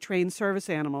need for trained service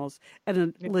animals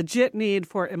and a legit need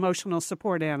for emotional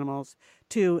support animals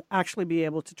to actually be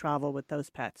able to travel with those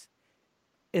pets?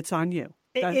 it's on you.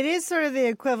 It is sort of the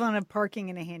equivalent of parking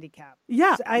in a handicap.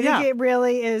 Yeah. So I think it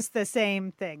really is the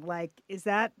same thing. Like, is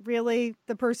that really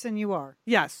the person you are?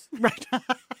 Yes. Right.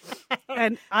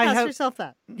 And Ask yourself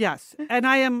that. Yes. And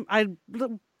I'm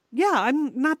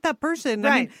not that person.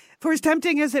 Right. I mean, for as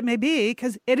tempting as it may be,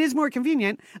 because it is more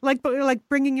convenient, like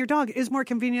bringing your dog is more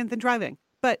convenient than driving.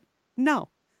 But no.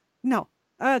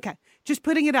 Okay. Just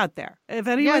putting it out there. If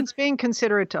anyone... Yeah, it's being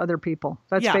considerate to other people.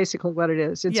 That's basically what it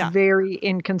is. It's Yeah. very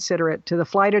inconsiderate to the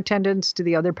flight attendants, to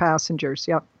the other passengers.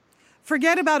 Yep.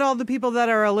 Forget about all the people that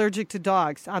are allergic to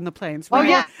dogs on the planes. We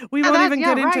won't even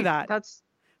get into right. that.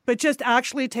 But just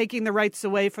actually taking the rights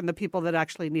away from the people that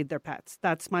actually need their pets.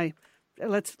 That's my...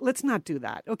 Let's not do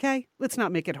that, okay? Let's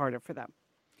not make it harder for them.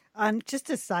 Just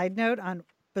a side note on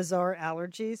bizarre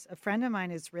allergies. A friend of mine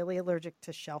is really allergic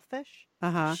to shellfish.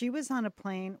 Uh-huh. She was on a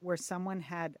plane where someone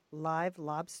had live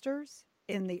lobsters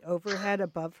in the overhead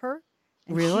above her.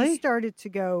 And Really? She started to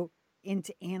go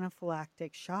into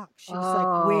anaphylactic shock. She was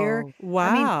like, where? Wow.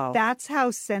 I mean, that's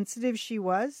how sensitive she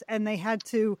was. And they had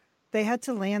to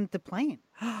land the plane.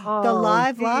 The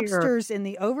live lobsters in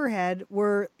the overhead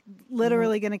were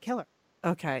literally going to kill her.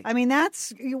 Okay. I mean,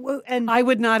 and I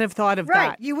would not have thought of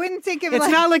that. You wouldn't think of It's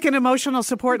like, not like an emotional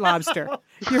support lobster.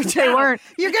 They weren't.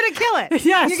 You're going to kill it.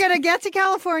 Yes. You're going to get to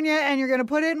California and you're going to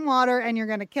put it in water and you're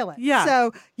going to kill it. Yeah.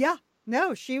 So,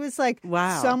 no, she was like,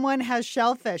 wow. Someone has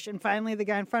shellfish. And finally, the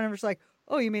guy in front of her was like,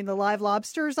 oh, you mean the live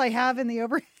lobsters I have in the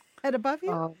overhead above you?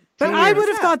 Oh, But I would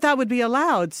have thought that would be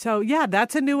allowed. So, yeah,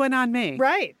 that's a new one on me.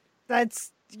 Right.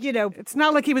 That's, It's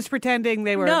not like he was pretending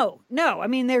they were. No. I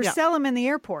mean, they sell them in the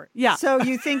airport. Yeah. So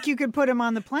you think you could put them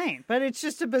on the plane, but it's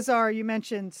just a bizarre. You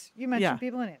mentioned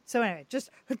people in it. So anyway, just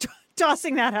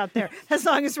tossing that out there. As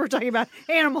long as we're talking about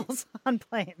animals on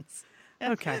planes.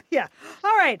 Okay. Yeah.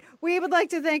 All right. We would like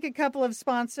to thank a couple of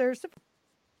sponsors.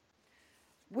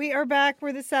 We are back.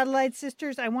 We're the Satellite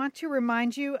Sisters. I want to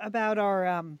remind you about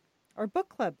our book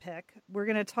club pick. We're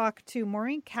going to talk to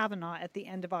Maureen Cavanaugh at the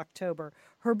end of October.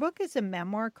 Her book is a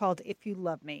memoir called If You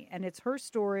Love Me, and it's her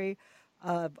story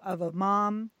of a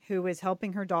mom who is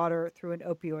helping her daughter through an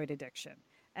opioid addiction.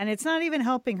 And it's not even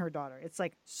helping her daughter. It's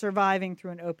like surviving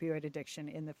through an opioid addiction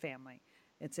in the family.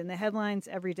 It's in the headlines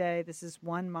every day. This is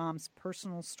one mom's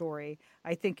personal story.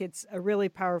 I think it's a really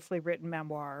powerfully written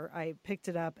memoir. I picked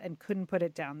it up and couldn't put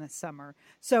it down this summer.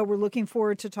 So we're looking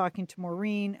forward to talking to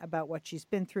Maureen about what she's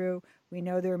been through. We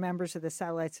know there are members of the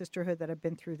Satellite Sisterhood that have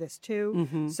been through this too.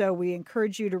 Mm-hmm. So we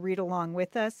encourage you to read along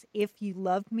with us. If You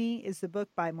Love Me is the book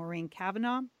by Maureen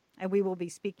Cavanaugh. And we will be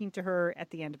speaking to her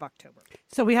at the end of October.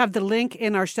 So we have the link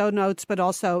in our show notes, but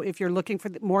also if you're looking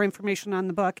for more information on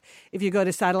the book, if you go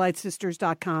to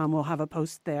satellitesisters.com, we'll have a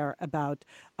post there about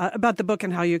the book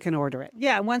and how you can order it.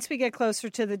 Yeah, once we get closer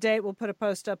to the date, we'll put a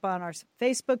post up on our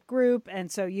Facebook group,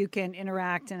 and so you can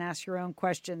interact and ask your own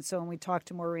questions. So when we talk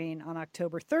to Maureen on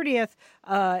October 30th,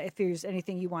 if there's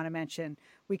anything you want to mention,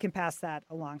 we can pass that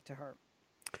along to her.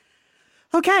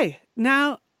 Okay,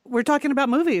 now we're talking about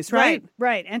movies, right?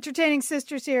 Right. Entertaining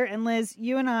Sisters here. And Liz,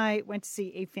 you and I went to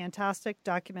see a fantastic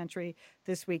documentary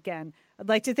this weekend. I'd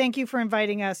like to thank you for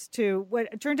inviting us to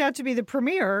what turned out to be the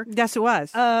premiere. Yes, it was.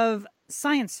 Of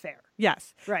Science Fair.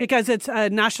 Yes, right. Because it's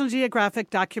a National Geographic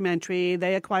documentary.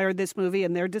 They acquired this movie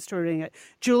and they're distributing it.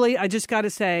 Julie, I just got to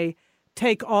say,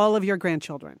 take all of your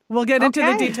grandchildren. We'll get into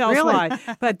the details why.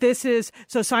 But this is,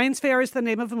 so Science Fair is the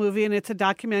name of the movie, and it's a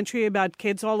documentary about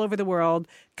kids all over the world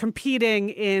competing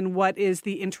in what is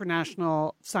the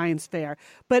International Science Fair.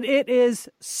 But it is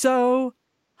so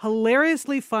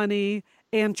hilariously funny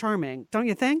and charming, don't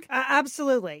you think?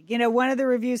 Absolutely. One of the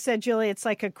reviews said, Julie, it's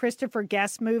like a Christopher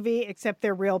Guest movie, except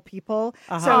they're real people.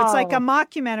 So it's like a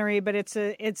mockumentary, but it's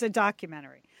a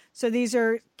documentary. So these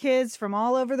are kids from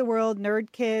all over the world,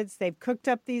 nerd kids. They've cooked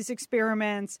up these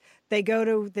experiments. They go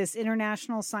to this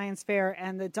international science fair,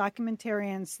 and the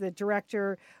documentarians, the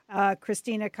director,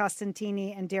 Christina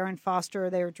Costantini and Darren Foster,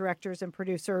 they're directors and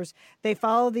producers. They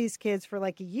follow these kids for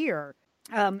like a year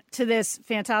to this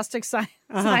fantastic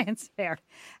science fair.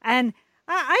 And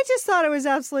I just thought it was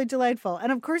absolutely delightful.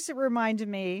 And of course, it reminded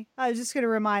me, I was just going to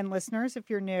remind listeners, if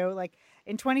you're new, like,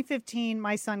 in 2015,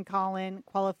 my son Colin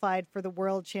qualified for the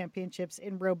World Championships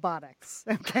in robotics.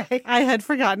 Okay, I had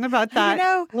forgotten about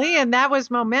that. Leanne, that was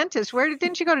momentous.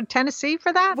 Didn't you go to Tennessee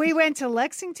for that? We went to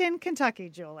Lexington, Kentucky,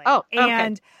 Julie. Oh, okay.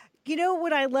 And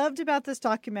what I loved about this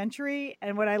documentary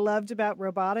and what I loved about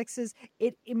robotics is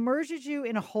it immerses you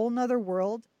in a whole nother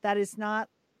world that is not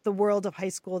the world of high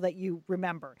school that you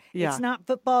remember. Yeah. It's not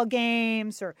football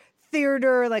games or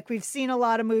theater. Like, we've seen a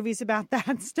lot of movies about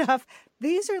that stuff.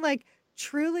 These are like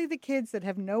truly the kids that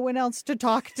have no one else to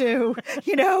talk to.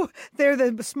 You know, they're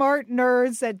the smart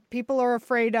nerds that people are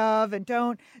afraid of and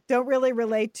don't really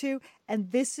relate to. And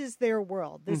this is their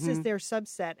world. This is their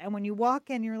subset. And when you walk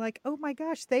in, you're like, oh my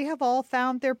gosh, they have all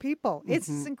found their people. It's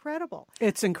incredible.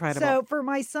 It's incredible. So for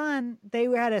my son, they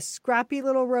had a scrappy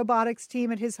little robotics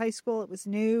team at his high school. It was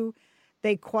new.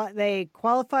 They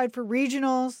qualified for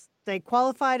regionals. They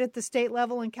qualified at the state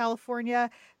level in California.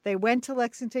 They went to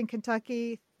Lexington,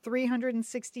 Kentucky,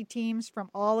 360 teams from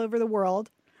all over the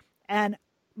world. And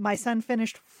my son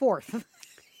finished fourth.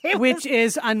 Which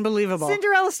is unbelievable.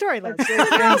 Cinderella story, Liz.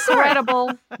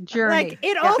 Incredible journey. Like,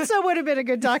 it also would have been a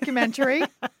good documentary.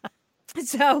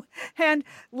 So, and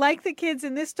like the kids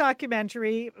in this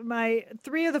documentary, my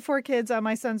 3 of the 4 kids on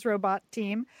my son's robot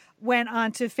team went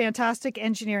on to fantastic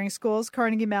engineering schools,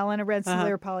 Carnegie Mellon and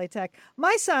Rensselaer Polytech.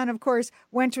 My son, of course,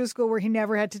 went to a school where he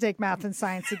never had to take math and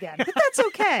science again. But that's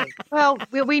okay. Well,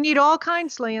 we need all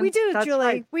kinds, Lian. We do, That's Julie.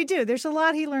 right. We do. There's a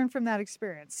lot he learned from that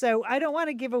experience. So I don't want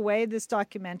to give away this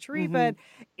documentary, but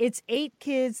it's 8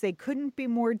 kids. They couldn't be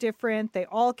more different. They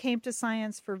all came to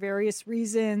science for various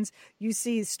reasons. You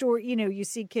see you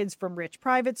see kids from rich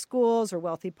private schools or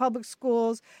wealthy public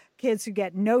schools, kids who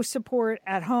get no support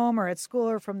at home or at school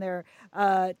or from their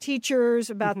teachers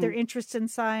about their interest in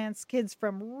science, kids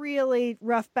from really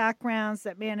rough backgrounds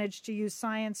that manage to use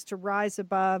science to rise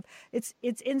above. It's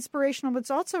inspirational, but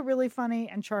it's also really funny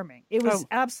and charming. It was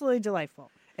absolutely delightful.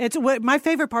 It's what my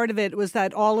favorite part of it was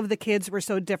that all of the kids were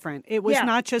so different. It was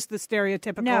not just the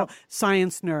stereotypical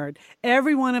science nerd.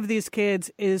 Every one of these kids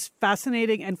is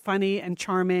fascinating and funny and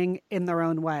charming in their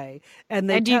own way. And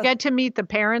do you get to meet the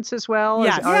parents as well?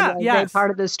 Yes. Are they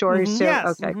part of the story too?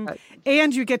 Yes. Okay. Good.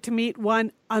 And you get to meet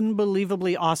one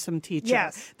unbelievably awesome teacher.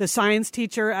 Yes. The science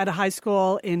teacher at a high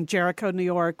school in Jericho, New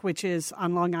York, which is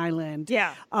on Long Island.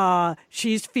 Yeah.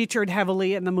 She's featured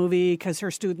heavily in the movie because her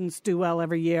students do well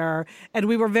every year. And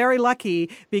we were very lucky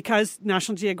because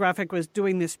National Geographic was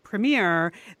doing this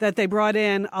premiere that they brought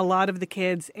in a lot of the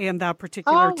kids and that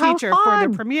particular teacher for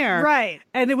the premiere. Right.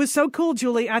 And it was so cool,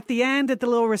 Julie. At the end, at the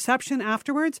little reception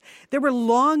afterwards, there were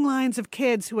long lines of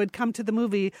kids who had come to the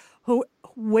movie who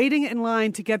waiting in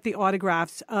line to get the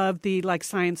autographs of the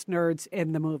science nerds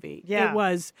in the movie. Yeah. It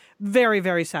was very,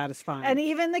 very satisfying. And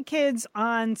even the kids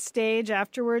on stage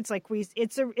afterwards,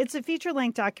 it's a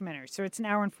feature-length documentary, so it's an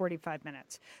hour and 45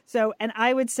 minutes. So, and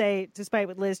I would say, despite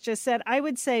what Liz just said, I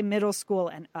would say middle school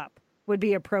and up would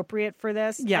be appropriate for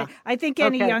this. Yeah. I think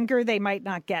any younger, they might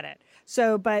not get it.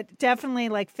 So, but definitely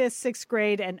 5th, 6th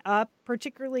grade and up,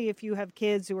 particularly if you have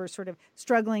kids who are sort of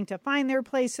struggling to find their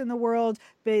place in the world,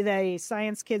 be they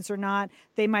science kids or not,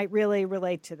 they might really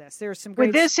relate to this. There's some great...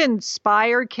 Would this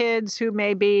inspire kids who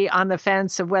may be on the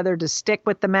fence of whether to stick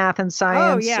with the math and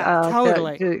science? Oh, yeah.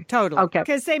 Totally. Okay.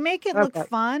 Because they make it look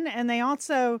fun, and they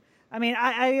also... I mean,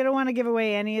 I don't want to give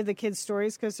away any of the kids'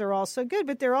 stories because they're all so good,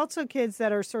 but they're also kids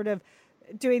that are sort of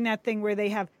doing that thing where they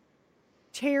have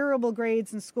terrible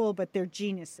grades in school, but they're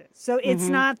geniuses. So it's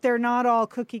they're not all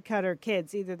cookie cutter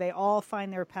kids. Either they all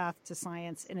find their path to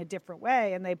science in a different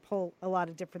way and they pull a lot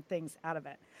of different things out of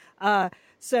it.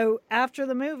 So after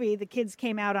the movie, the kids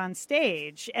came out on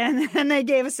stage and they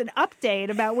gave us an update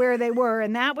about where they were.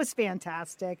 And that was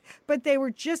fantastic. But they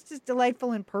were just as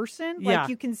delightful in person. Yeah.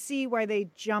 You can see why they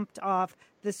jumped off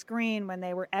the screen when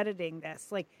they were editing this.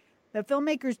 The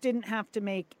filmmakers didn't have to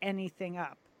make anything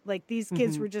up. These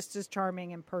kids were just as charming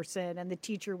in person, and the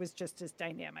teacher was just as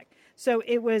dynamic. So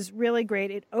it was really great.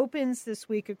 It opens this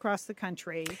week across the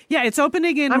country. Yeah, it's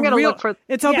opening in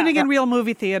in real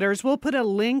movie theaters. We'll put a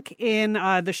link in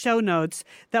the show notes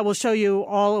that will show you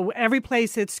every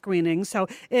place it's screening. So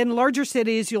in larger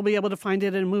cities, you'll be able to find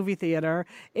it in a movie theater.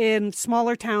 In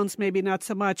smaller towns, maybe not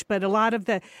so much, but a lot of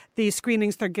the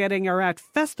screenings they're getting are at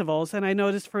festivals. And I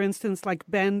noticed, for instance,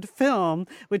 Bend Film,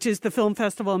 which is the film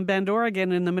festival in Bend,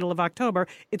 Oregon, in the middle of October,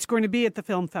 it's going to be at the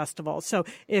film festival. So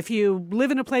if you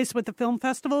live in a place with the film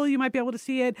festival, you might be able to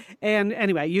see it. And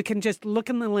anyway, you can just look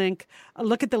at the link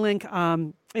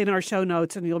in our show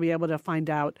notes, and you'll be able to find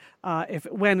out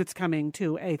when it's coming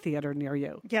to a theater near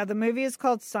you. Yeah, the movie is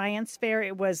called Science Fair.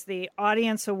 It was the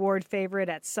Audience Award favorite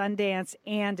at Sundance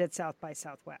and at South by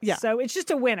Southwest. Yeah. So it's just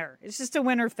a winner. It's just a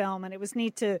winner film, and it was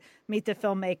neat to meet the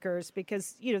filmmakers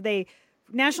because,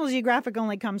 National Geographic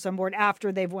only comes on board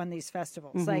after they've won these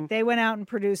festivals. They went out and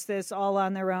produced this all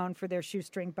on their own for their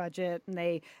shoestring budget,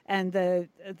 and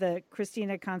the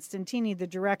Christina Constantini, the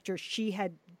director, she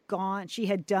had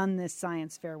had done this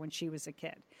science fair when she was a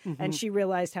kid. And she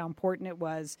realized how important it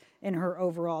was in her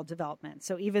overall development.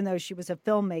 So even though she was a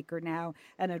filmmaker now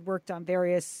and had worked on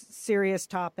various serious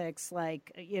topics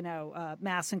like,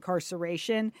 mass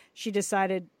incarceration, she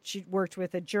decided she worked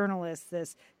with a journalist,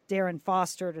 this Darren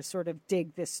Foster, to sort of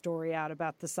dig this story out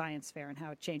about the science fair and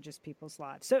how it changes people's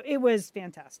lives. So it was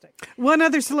fantastic. One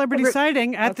other celebrity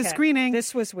sighting at the screening.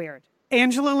 This was weird.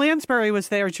 Angela Lansbury was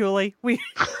there, Julie.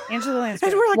 Angela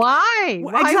Lansbury. And we're like, why?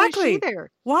 Why exactly. was she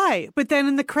there? Why? But then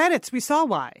in the credits, we saw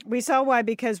why. We saw why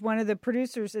because one of the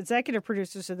executive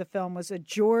producers of the film was a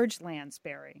George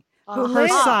Lansbury. Her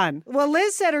son. Well,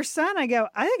 Liz said her son. I go,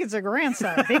 I think it's a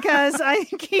grandson because I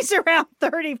think he's around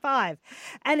 35.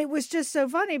 And it was just so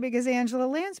funny because Angela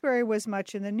Lansbury was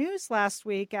much in the news last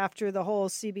week after the whole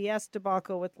CBS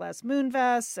debacle with Les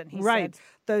Moonves. And he said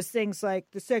those things like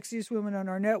the sexiest woman on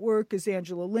our network is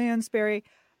Angela Lansbury.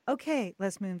 Okay,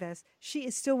 Les Moonves, she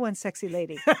is still one sexy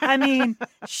lady. I mean,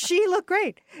 she looked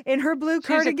great in her blue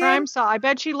cardigan. She's a crime star. I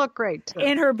bet she looked great too.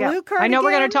 In her blue cardigan. I know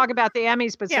we're going to talk about the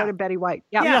Emmys, but so did Betty White.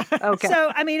 Yeah. Okay.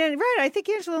 So, I mean, I think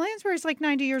Angela Lansbury is like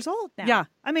 90 years old now. Yeah.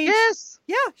 I mean, yes.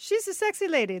 She's a sexy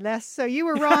lady, Les. So you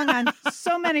were wrong on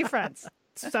so many fronts.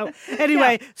 So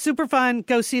anyway, super fun.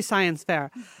 Go see Science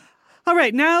Fair. All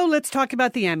right, now let's talk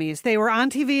about the Emmys. They were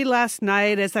on TV last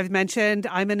night. As I've mentioned,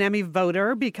 I'm an Emmy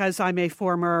voter because I'm a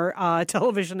former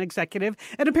television executive.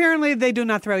 And apparently they do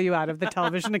not throw you out of the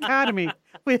Television Academy,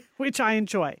 which I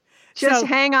enjoy. Just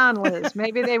hang on, Liz.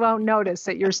 Maybe they won't notice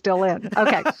that you're still in.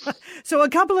 Okay. So a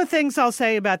couple of things I'll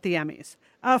say about the Emmys.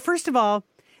 First of all,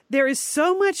 there is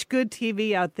so much good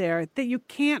TV out there that you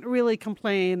can't really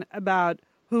complain about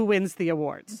who wins the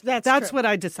awards. That's what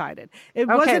I decided. It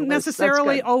wasn't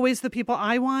necessarily always the people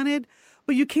I wanted,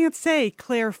 but you can't say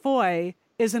Claire Foy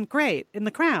isn't great in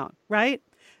The Crown, right?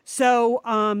 So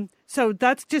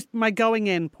that's just my going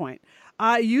in point.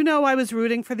 I was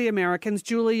rooting for the Americans.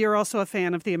 Julie, you're also a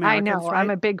fan of the Americans, I know. right? I'm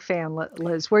a big fan,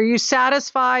 Liz. Were you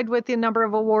satisfied with the number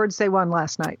of awards they won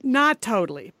last night? Not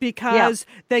totally, because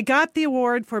they got the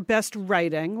award for Best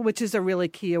Writing, which is a really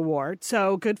key award,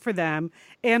 so good for them,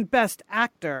 and Best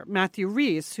Actor, Matthew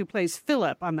Rhys, who plays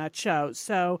Philip on that show.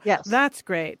 So that's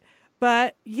great.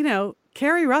 But,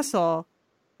 Kerry Russell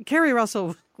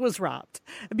was robbed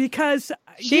because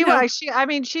she's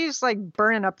like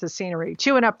burning up the scenery,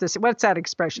 chewing up the what's that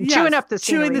expression? Yes, chewing up the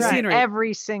scenery, chewing the scenery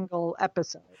every single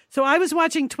episode. So I was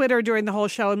watching Twitter during the whole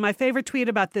show, and my favorite tweet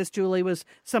about this, Julie, was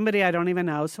somebody I don't even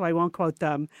know, so I won't quote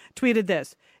them, tweeted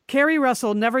this: Kerry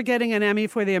Russell never getting an Emmy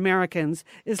for the Americans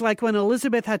is like when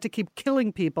Elizabeth had to keep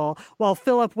killing people while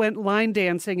Philip went line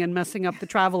dancing and messing up the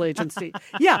travel agency.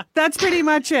 Yeah, that's pretty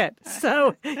much it.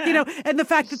 So, and the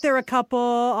fact that they're a couple,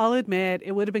 I'll admit,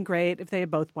 it would have been great if they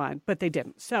had both won, but they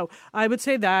didn't. So I would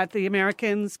say that the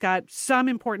Americans got some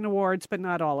important awards, but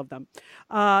not all of them.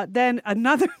 Then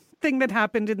another thing that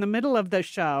happened in the middle of the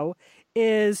show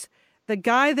is the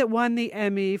guy that won the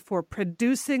Emmy for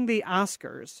producing the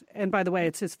Oscars, and by the way,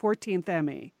 it's his 14th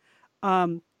Emmy,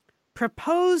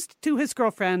 proposed to his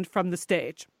girlfriend from the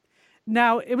stage.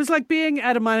 Now, it was like being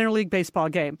at a minor league baseball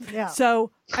game. Yeah. So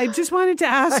I just wanted to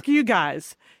ask you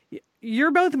guys,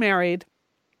 you're both married.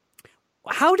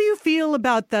 How do you feel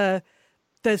about the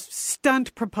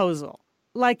stunt proposal?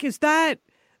 Like,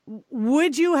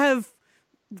 would you have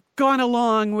gone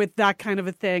along with that kind of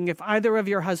a thing if either of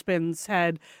your husbands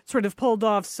had sort of pulled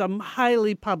off some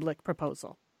highly public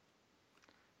proposal?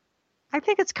 I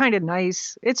think it's kind of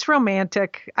nice. It's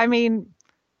romantic. I mean,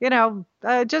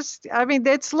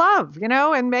 it's love,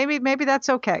 and maybe that's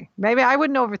okay. Maybe I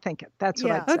wouldn't overthink it. That's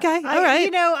what I'd say. Okay. All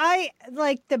right. I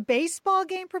like the baseball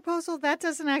game proposal. That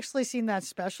doesn't actually seem that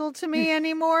special to me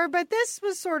anymore, but this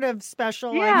was sort of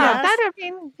special. Yeah.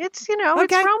 It's, it's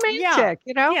romantic,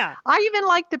 Yeah. I even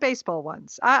like the baseball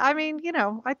ones. I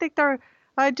think they're,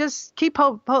 just keep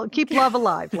love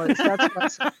alive, Liz. That's what I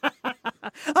say.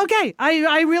 Okay.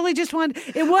 I really just wanted,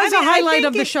 it was a highlight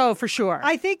of the show for sure.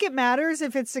 I think it matters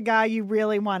if it's a guy you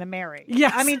really want to marry.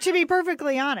 Yes. I mean, to be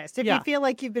perfectly honest, if you feel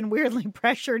like you've been weirdly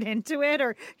pressured into it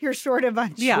or you're sort of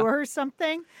unsure or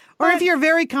something. Or if you're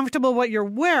very comfortable what you're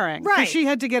wearing. Right. She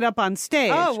had to get up on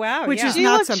stage. Oh, wow. Which is she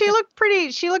not looked, something.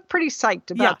 She looked pretty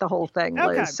psyched about the whole thing, Liz.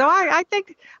 Okay. So I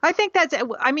think that's,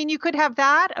 you could have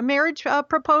that, a marriage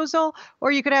proposal,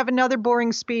 or you could have another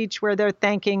boring speech where they're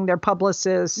thanking their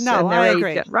publicists and their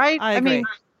agent, right? I agree.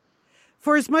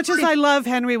 For as much as I love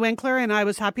Henry Winkler and I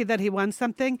was happy that he won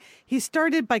something, he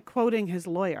started by quoting his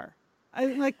lawyer.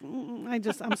 I'm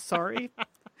sorry.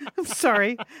 I'm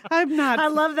sorry. I'm not. I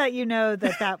love that you know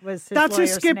that was his That's who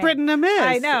lawyer's Skip name. Brittenham is.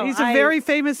 I know. He's a very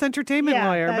famous entertainment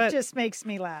lawyer. That but just makes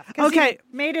me laugh. 'Cause Okay.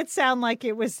 he made it sound like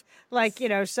it was like,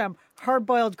 some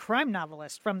hard-boiled crime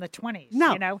novelist from the 20s.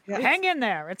 No. Hang in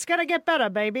there. It's going to get better,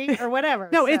 baby, or whatever.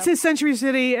 No, it's his Century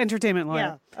City entertainment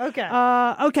lawyer. Yeah, okay.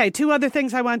 Okay, two other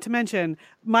things I want to mention.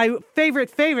 My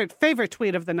favorite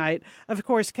tweet of the night, of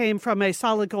course, came from a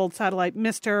solid gold satellite,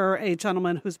 Mr. a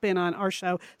gentleman who's been on our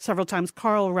show several times,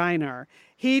 Carl Reiner.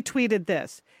 He tweeted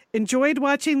this: enjoyed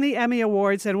watching the Emmy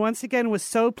Awards and once again was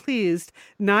so pleased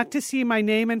not to see my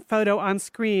name and photo on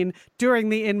screen during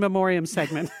the In Memoriam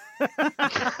segment.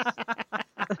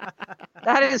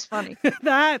 That is funny.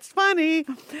 That's funny.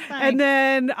 And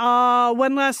then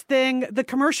one last thing. The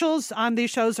commercials on these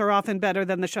shows are often better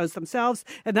than the shows themselves.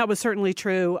 And that was certainly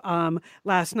true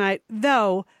last night.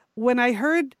 Though, when I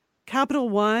heard Capital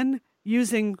One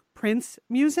using Prince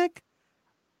music,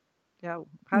 Yeah,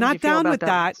 not down with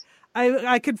that.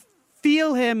 I could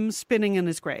feel him spinning in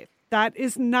his grave. That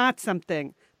is not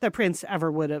something that Prince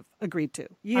ever would have agreed to.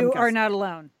 You are not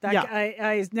alone. Yeah.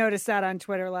 I noticed that on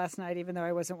Twitter last night, even though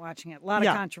I wasn't watching it. A lot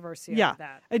of controversy about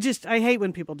that. I hate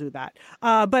when people do that.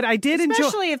 But I did enjoy.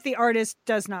 Especially if the artist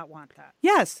does not want that.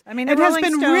 Yes. I mean, it the has Rolling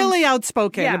been Stones- really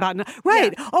outspoken Yeah. about.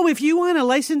 Right. Yeah. Oh, if you want to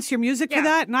license your music for Yeah.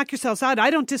 that, knock yourselves out. I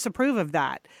don't disapprove of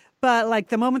that. But like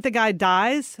the moment the guy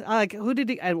dies, like who did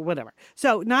he? Whatever.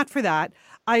 So not for that.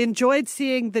 I enjoyed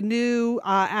seeing the new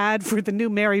ad for the new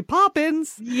Mary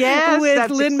Poppins. Yes, with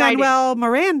that's Lin-Manuel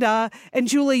Miranda. And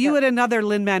Julie, you had another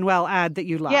Lin-Manuel ad that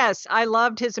you loved. Yes, I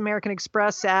loved his American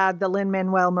Express ad, the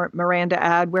Lin-Manuel Miranda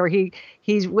ad, where he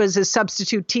was a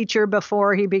substitute teacher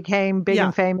before he became big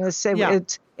and famous.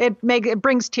 It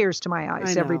brings tears to my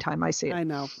eyes every time I see it. I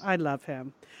know. I love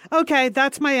him. Okay,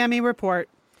 that's my Emmy report.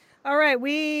 All right,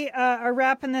 we are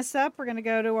wrapping this up. We're going to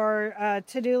go to our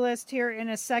to-do list here in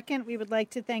a second. We would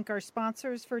like to thank our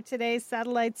sponsors for today's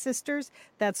Satellite Sisters.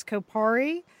 That's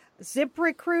Kopari,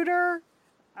 ZipRecruiter.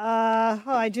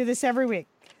 I do this every week.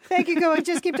 Thank you. Go and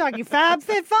just keep talking.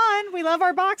 FabFitFun. We love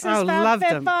our boxes. Oh, love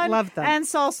them. FabFitFun. Love them. And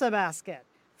Salsa Basket.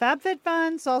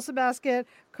 FabFitFun, Salsa Basket,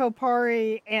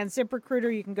 Kopari, and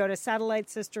ZipRecruiter. You can go to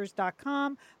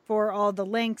satellitesisters.com for all the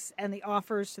links and the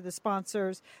offers to the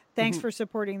sponsors. Thanks for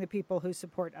supporting the people who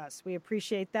support us. We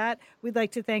appreciate that. We'd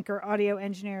like to thank our audio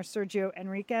engineer, Sergio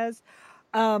Enriquez.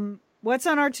 What's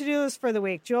on our to-do list for the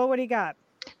week? Joel, what do you got?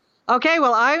 Okay,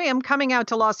 well, I am coming out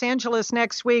to Los Angeles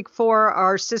next week for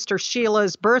our sister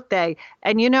Sheila's birthday.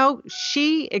 And,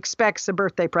 she expects a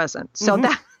birthday present. So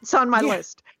that's on my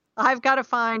list. I've got to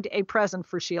find a present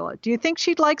for Sheila. Do you think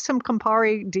she'd like some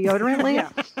Campari deodorant,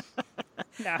 Leah?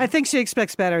 No. I think she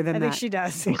expects better than that. I think she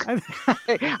does.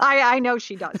 I know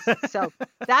she does. So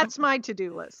that's my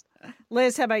to-do list.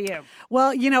 Liz, how about you?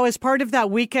 Well, as part of that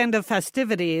weekend of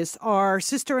festivities, our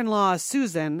sister-in-law,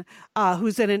 Susan,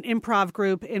 who's in an improv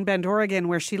group in Bend, Oregon,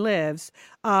 where she lives,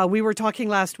 we were talking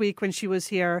last week when she was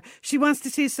here. She wants to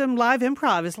see some live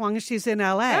improv as long as she's in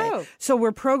L.A. Oh. So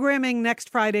we're programming next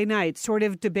Friday night, sort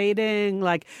of debating,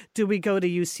 like, do we go to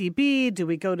UCB? Do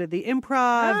we go to the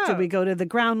improv? Do we go to the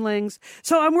Groundlings?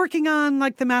 So I'm working on,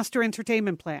 like, the master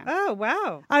entertainment plan. Oh,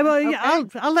 wow. I will.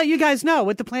 Okay. I'll let you guys know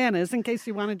what the plan is in case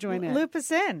you want to join in. Loop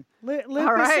us in. Loop All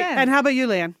us right. in. And how about you,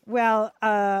 Leanne? Well,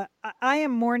 I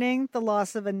am mourning the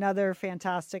loss of another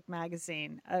fantastic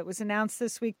magazine. It was announced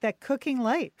this week that Cooking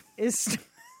Light is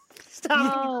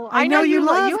stopping. Oh, I know you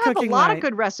love You have a Cooking lot Light. of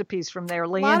good recipes from there,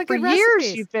 lot Leanne. of For good years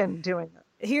recipes. you've been doing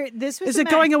it. Here, this was Is it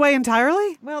going away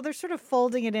entirely? Well, they're sort of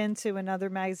folding it into another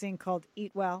magazine called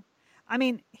Eat Well. I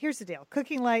mean, here's the deal.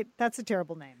 Cooking Light, that's a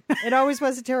terrible name. It always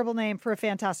was a terrible name for a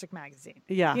fantastic magazine.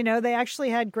 Yeah. They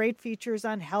actually had great features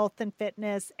on health and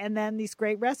fitness and then these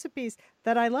great recipes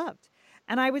that I loved.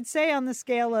 And I would say on the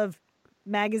scale of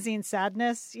magazine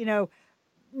sadness,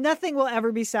 nothing will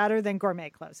ever be sadder than Gourmet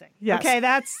closing. Yes. Okay,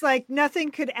 that's like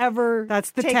nothing could ever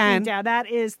That's the take 10. me down. That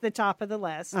is the top of the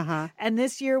list. Uh-huh. And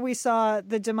this year we saw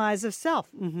the demise of Self.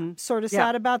 Sort of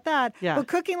sad about that. Yeah. But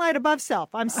Cooking Light above Self.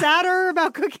 I'm sadder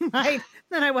about Cooking Light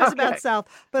than I was about Self,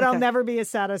 but I'll never be as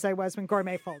sad as I was when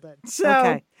Gourmet folded. So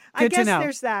Okay. I Good to guess know.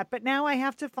 there's that. But now I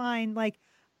have to find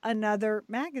another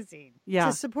magazine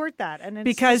to support that. And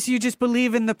Because you just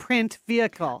believe in the print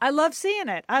vehicle. I love seeing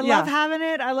it. I love having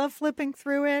it. I love flipping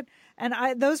through it.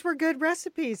 And those were good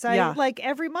recipes.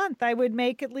 Every month I would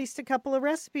make at least a couple of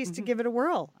recipes to give it a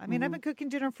whirl. I mean, I've been cooking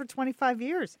dinner for 25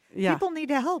 years. Yeah. People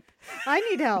need help. I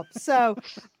need help. So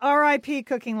R.I.P.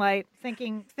 Cooking Light.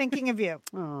 Thinking of you.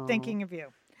 Aw. Thinking of you.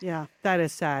 Yeah, that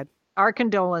is sad. Our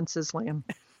condolences, Liam.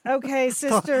 Okay,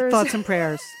 sisters. Thoughts and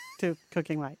prayers to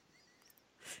Cooking Light.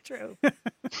 True.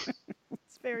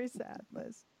 It's very sad,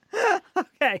 Liz.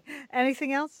 Okay.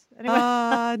 Anything else?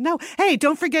 Anyone? No. Hey,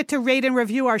 don't forget to rate and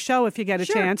review our show if you get a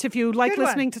Sure. chance. If you like Good one.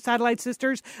 listening to Satellite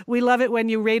Sisters, we love it when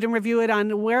you rate and review it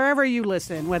on wherever you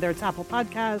listen, whether it's Apple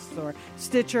Podcasts or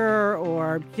Stitcher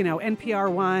or, NPR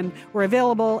One. We're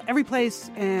available every place,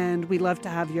 and we love to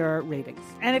have your ratings.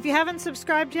 And if you haven't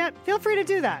subscribed yet, feel free to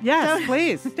do that. Yes,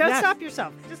 please. Don't Yes. stop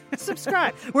yourself. Just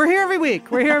subscribe. We're here every week.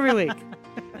 We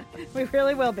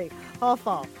really will be all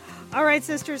fall. All right,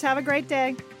 sisters, have a great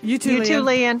day. You too, You too, Liam.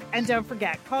 Lian. And don't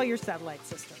forget, call your satellite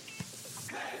sister.